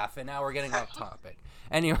laugh, and now we're getting off topic.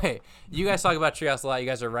 Anyway, you guys talk about Treehouse a lot. You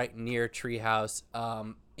guys are right near Treehouse.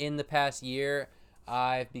 In the past year,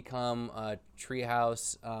 I've become a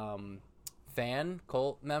Treehouse fan,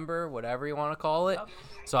 cult member, whatever you want to call it.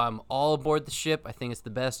 So I'm all aboard the ship. I think it's the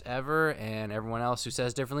best ever, and everyone else who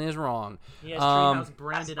says differently is wrong. he has Um, Treehouse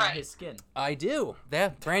branded That's on right. his skin. I do. Yeah,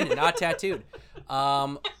 branded, not tattooed.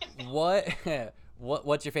 What?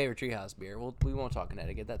 What's your favorite Treehouse beer? We won't talk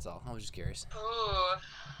Connecticut. That's all. I was just curious. Ooh,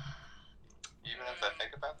 Even if I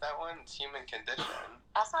think about that one, it's Human Condition.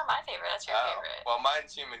 that's not my favorite. That's your favorite. Well,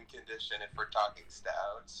 mine's Human Condition if we're talking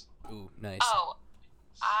stouts. Ooh, nice. Oh,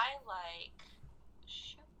 I like.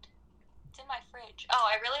 Shoot, it's in my fridge. Oh,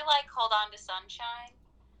 I really like Hold On to Sunshine,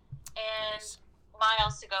 and Nice.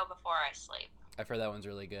 Miles to Go Before I Sleep. I've heard that one's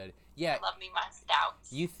really good. Yeah, Love me my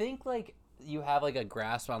stouts. you think like you have like a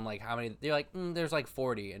grasp on like how many? They're like, there's like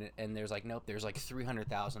 40, and there's like nope, there's like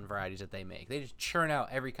 300,000 varieties that they make. They just churn out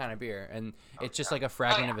every kind of beer, and it's just like a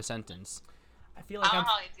fragment yeah. of a sentence. I feel I like don't I'm. know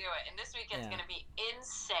how they do it, and this weekend's Yeah. gonna be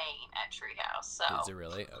insane at Treehouse. So Is it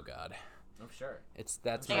really? Oh God, Oh, sure. that's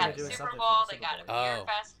they sure got they're the doing Super something for Bowl, the they Super got a Bowl. beer Oh.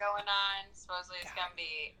 fest going on. Supposedly it's gonna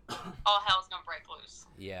be all hell's gonna break loose.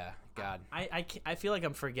 yeah, God. I feel like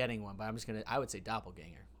I'm forgetting one, but I'm just gonna. I would say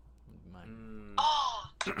Doppelganger. Mine. Oh,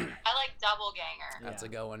 I like Double Ganger. That's Yeah.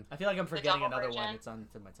 a good one. I feel like I'm forgetting double another one. version? It's on the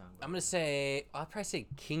tip of my tongue. I'm gonna say I'll probably say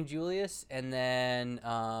King Julius, and then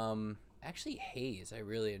actually Hayes. I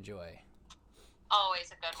really enjoy. Always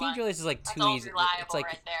a good King one. Julius is like That's too all easy. reliable It's like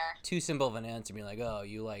right there. too simple of an answer. Be like, oh,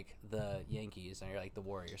 you like the Yankees, and you're like the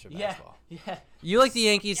Warriors for Yeah, basketball. yeah. You like the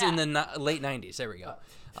Yankees in Yeah. the late '90s. There we go.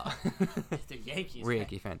 The Yankees. We're a man.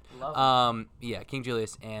 Yankee fan. Love them. Yeah, King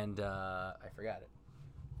Julius, and I forgot it.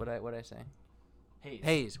 What I say? Hayes.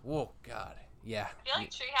 Hayes. Whoa, God. Yeah. I feel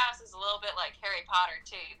like Treehouse is a little bit like Harry Potter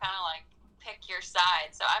too. You kind of like pick your side.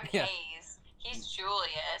 So I'm Yeah. Hayes. He's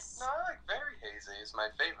Julius. No, I like Very Hazy. Is my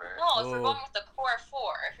favorite. No, if we're Oh. going with the core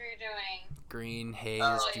four, if you're doing Green, Hayes,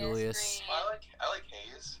 Oh, Julius. Green. I like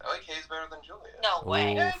Hayes. I like Hayes better than Julius. No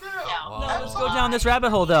way. Ooh. Yeah, I do. No. No, let's go down this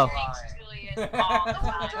rabbit hole, though. Drinks Julius all the No,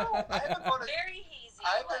 I time. don't. I haven't bought a, Very hazy.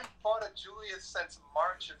 I haven't Like, bought a Julius since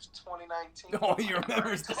March of 2019. Oh, he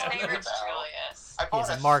remembers his that. favorite's Julius. I bought has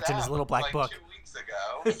a it marked in his stout, little black like, book. 2 weeks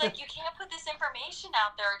ago. He's like, you can't put this information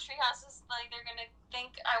out there. Treehouse is like, they're gonna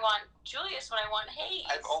think I want Julius when I want Hayes.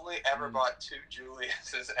 I've only ever bought 2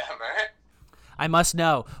 Juliuses ever. I must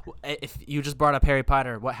know if you just brought up Harry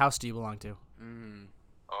Potter. What house do you belong to? Mm.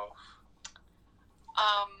 Oh,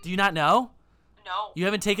 Do you not know? No. You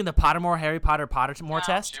haven't taken the Pottermore Harry Pottermore No.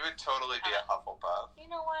 test? she would totally be a Hufflepuff, You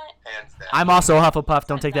know what? hands down. I'm also a Hufflepuff.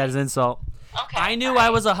 Don't take that as insult. Okay. I knew alright. I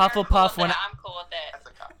was a You're Hufflepuff cool with when it. I'm cool with it. That's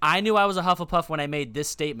a cop. I knew I was a Hufflepuff when I made this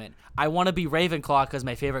statement. I want to be Ravenclaw because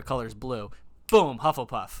my favorite color is blue. Boom,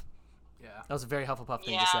 Hufflepuff. Yeah. That was a very Hufflepuff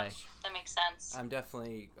thing Yeah, to say. that makes sense. I'm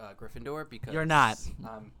definitely Gryffindor because You're not.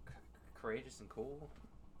 I'm courageous and cool.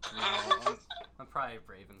 No, I'm probably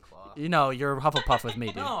Ravenclaw. You know, you're Hufflepuff with me,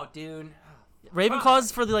 dude. No, dude. Ravenclaw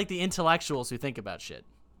is for the intellectuals who think about shit.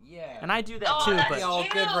 Yeah. And I do that Oh, too, that's but you.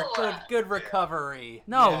 Oh, good recovery.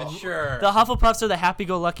 No, Yeah, sure. the Hufflepuffs are the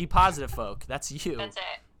happy-go-lucky positive folk. That's you. That's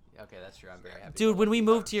it. Okay, that's true. I'm very happy. Dude, when we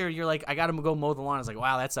moved here, you're like, I gotta go mow the lawn. I was like,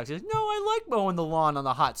 wow, that sucks. He's like, no, I like mowing the lawn on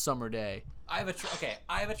the hot summer day. I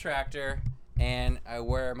have a tractor, and I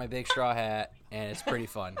wear my big straw hat, and it's pretty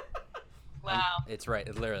fun. Wow. It's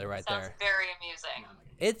literally right Sounds there. very amusing.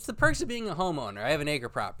 It's the perks of being a homeowner. I have an acre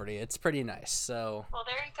property. It's pretty nice. So Well,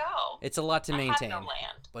 there you go. it's a lot to I have maintain, no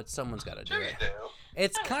land. but someone's got to do Sure you it. do.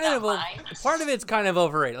 It's That's kind not of mine. part of it's kind of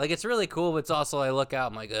overrated. Like it's really cool, but it's also I look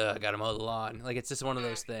out, I'm like, ugh, I gotta mow the lawn. Like it's just one of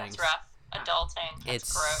those things. That's rough. adulting.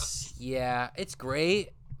 That's gross. Yeah, it's great.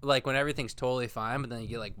 Like when everything's totally fine, but then you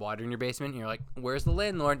get like water in your basement, and you're like, "Where's the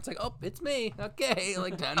landlord?" It's like, "Oh, it's me." Okay,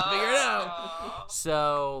 like time to figure it out. Oh.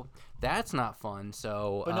 So that's not fun.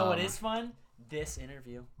 So, But no, what is fun? This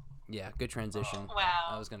interview. Yeah, good transition. Wow.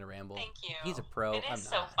 I was gonna ramble. Thank you. He's a pro. It I'm is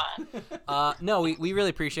so not. fun. No, we really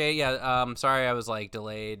appreciate it. Yeah, sorry I was like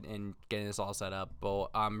delayed in getting this all set up, but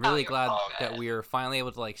I'm really you're glad all that good. we were finally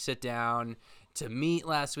able to like sit down to meet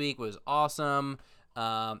last week. It was awesome.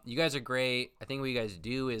 You guys are great. I think what you guys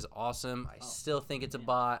do is awesome. I still think it's a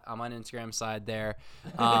bot. I'm on Instagram side there.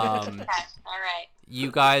 Okay, all right. You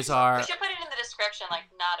guys are. We should put it in the description, like,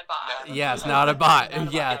 not a bot. Yes, not a bot. Not a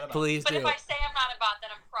bot, Yeah, not a bot. please But do. if I say I'm not a bot, then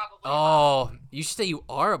I'm probably a bot. Oh, you should say you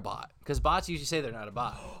are a bot, because bots usually say they're not a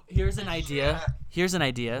bot. Here's an idea. Here's an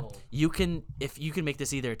idea. Oh. You can make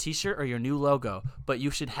this either a T-shirt or your new logo, but you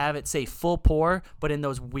should have it say full pour, but in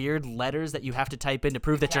those weird letters that you have to type in to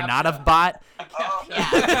prove that you're not a bot. Oh, Yeah.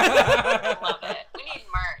 I love it. We need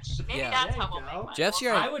merch. Maybe Yeah. that's There how you we'll make go. one. Jeff's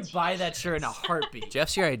your- I would buy that shirt in a heartbeat.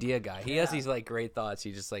 Jeff's your idea guy. He has Yeah. these like great thoughts.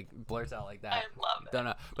 He just like blurts out like I that. love it. Don't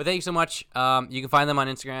know. But thank you so much. You can find them on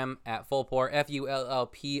Instagram at Fullpour,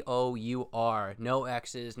 FULLPOUR. No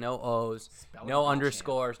X's, no O's, Spell it no out,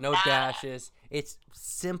 underscores, no Ah. dashes. It's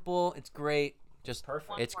simple. It's great. Just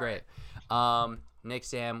Perfect. It's One great. Nick,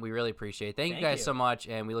 Sam, we really appreciate it. Thank you Thank guys you. so much,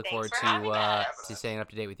 and we look Thanks forward for having us. to staying up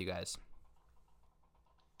to date with you guys.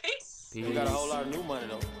 Peace. Peace. We got a whole lot of new money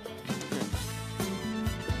though.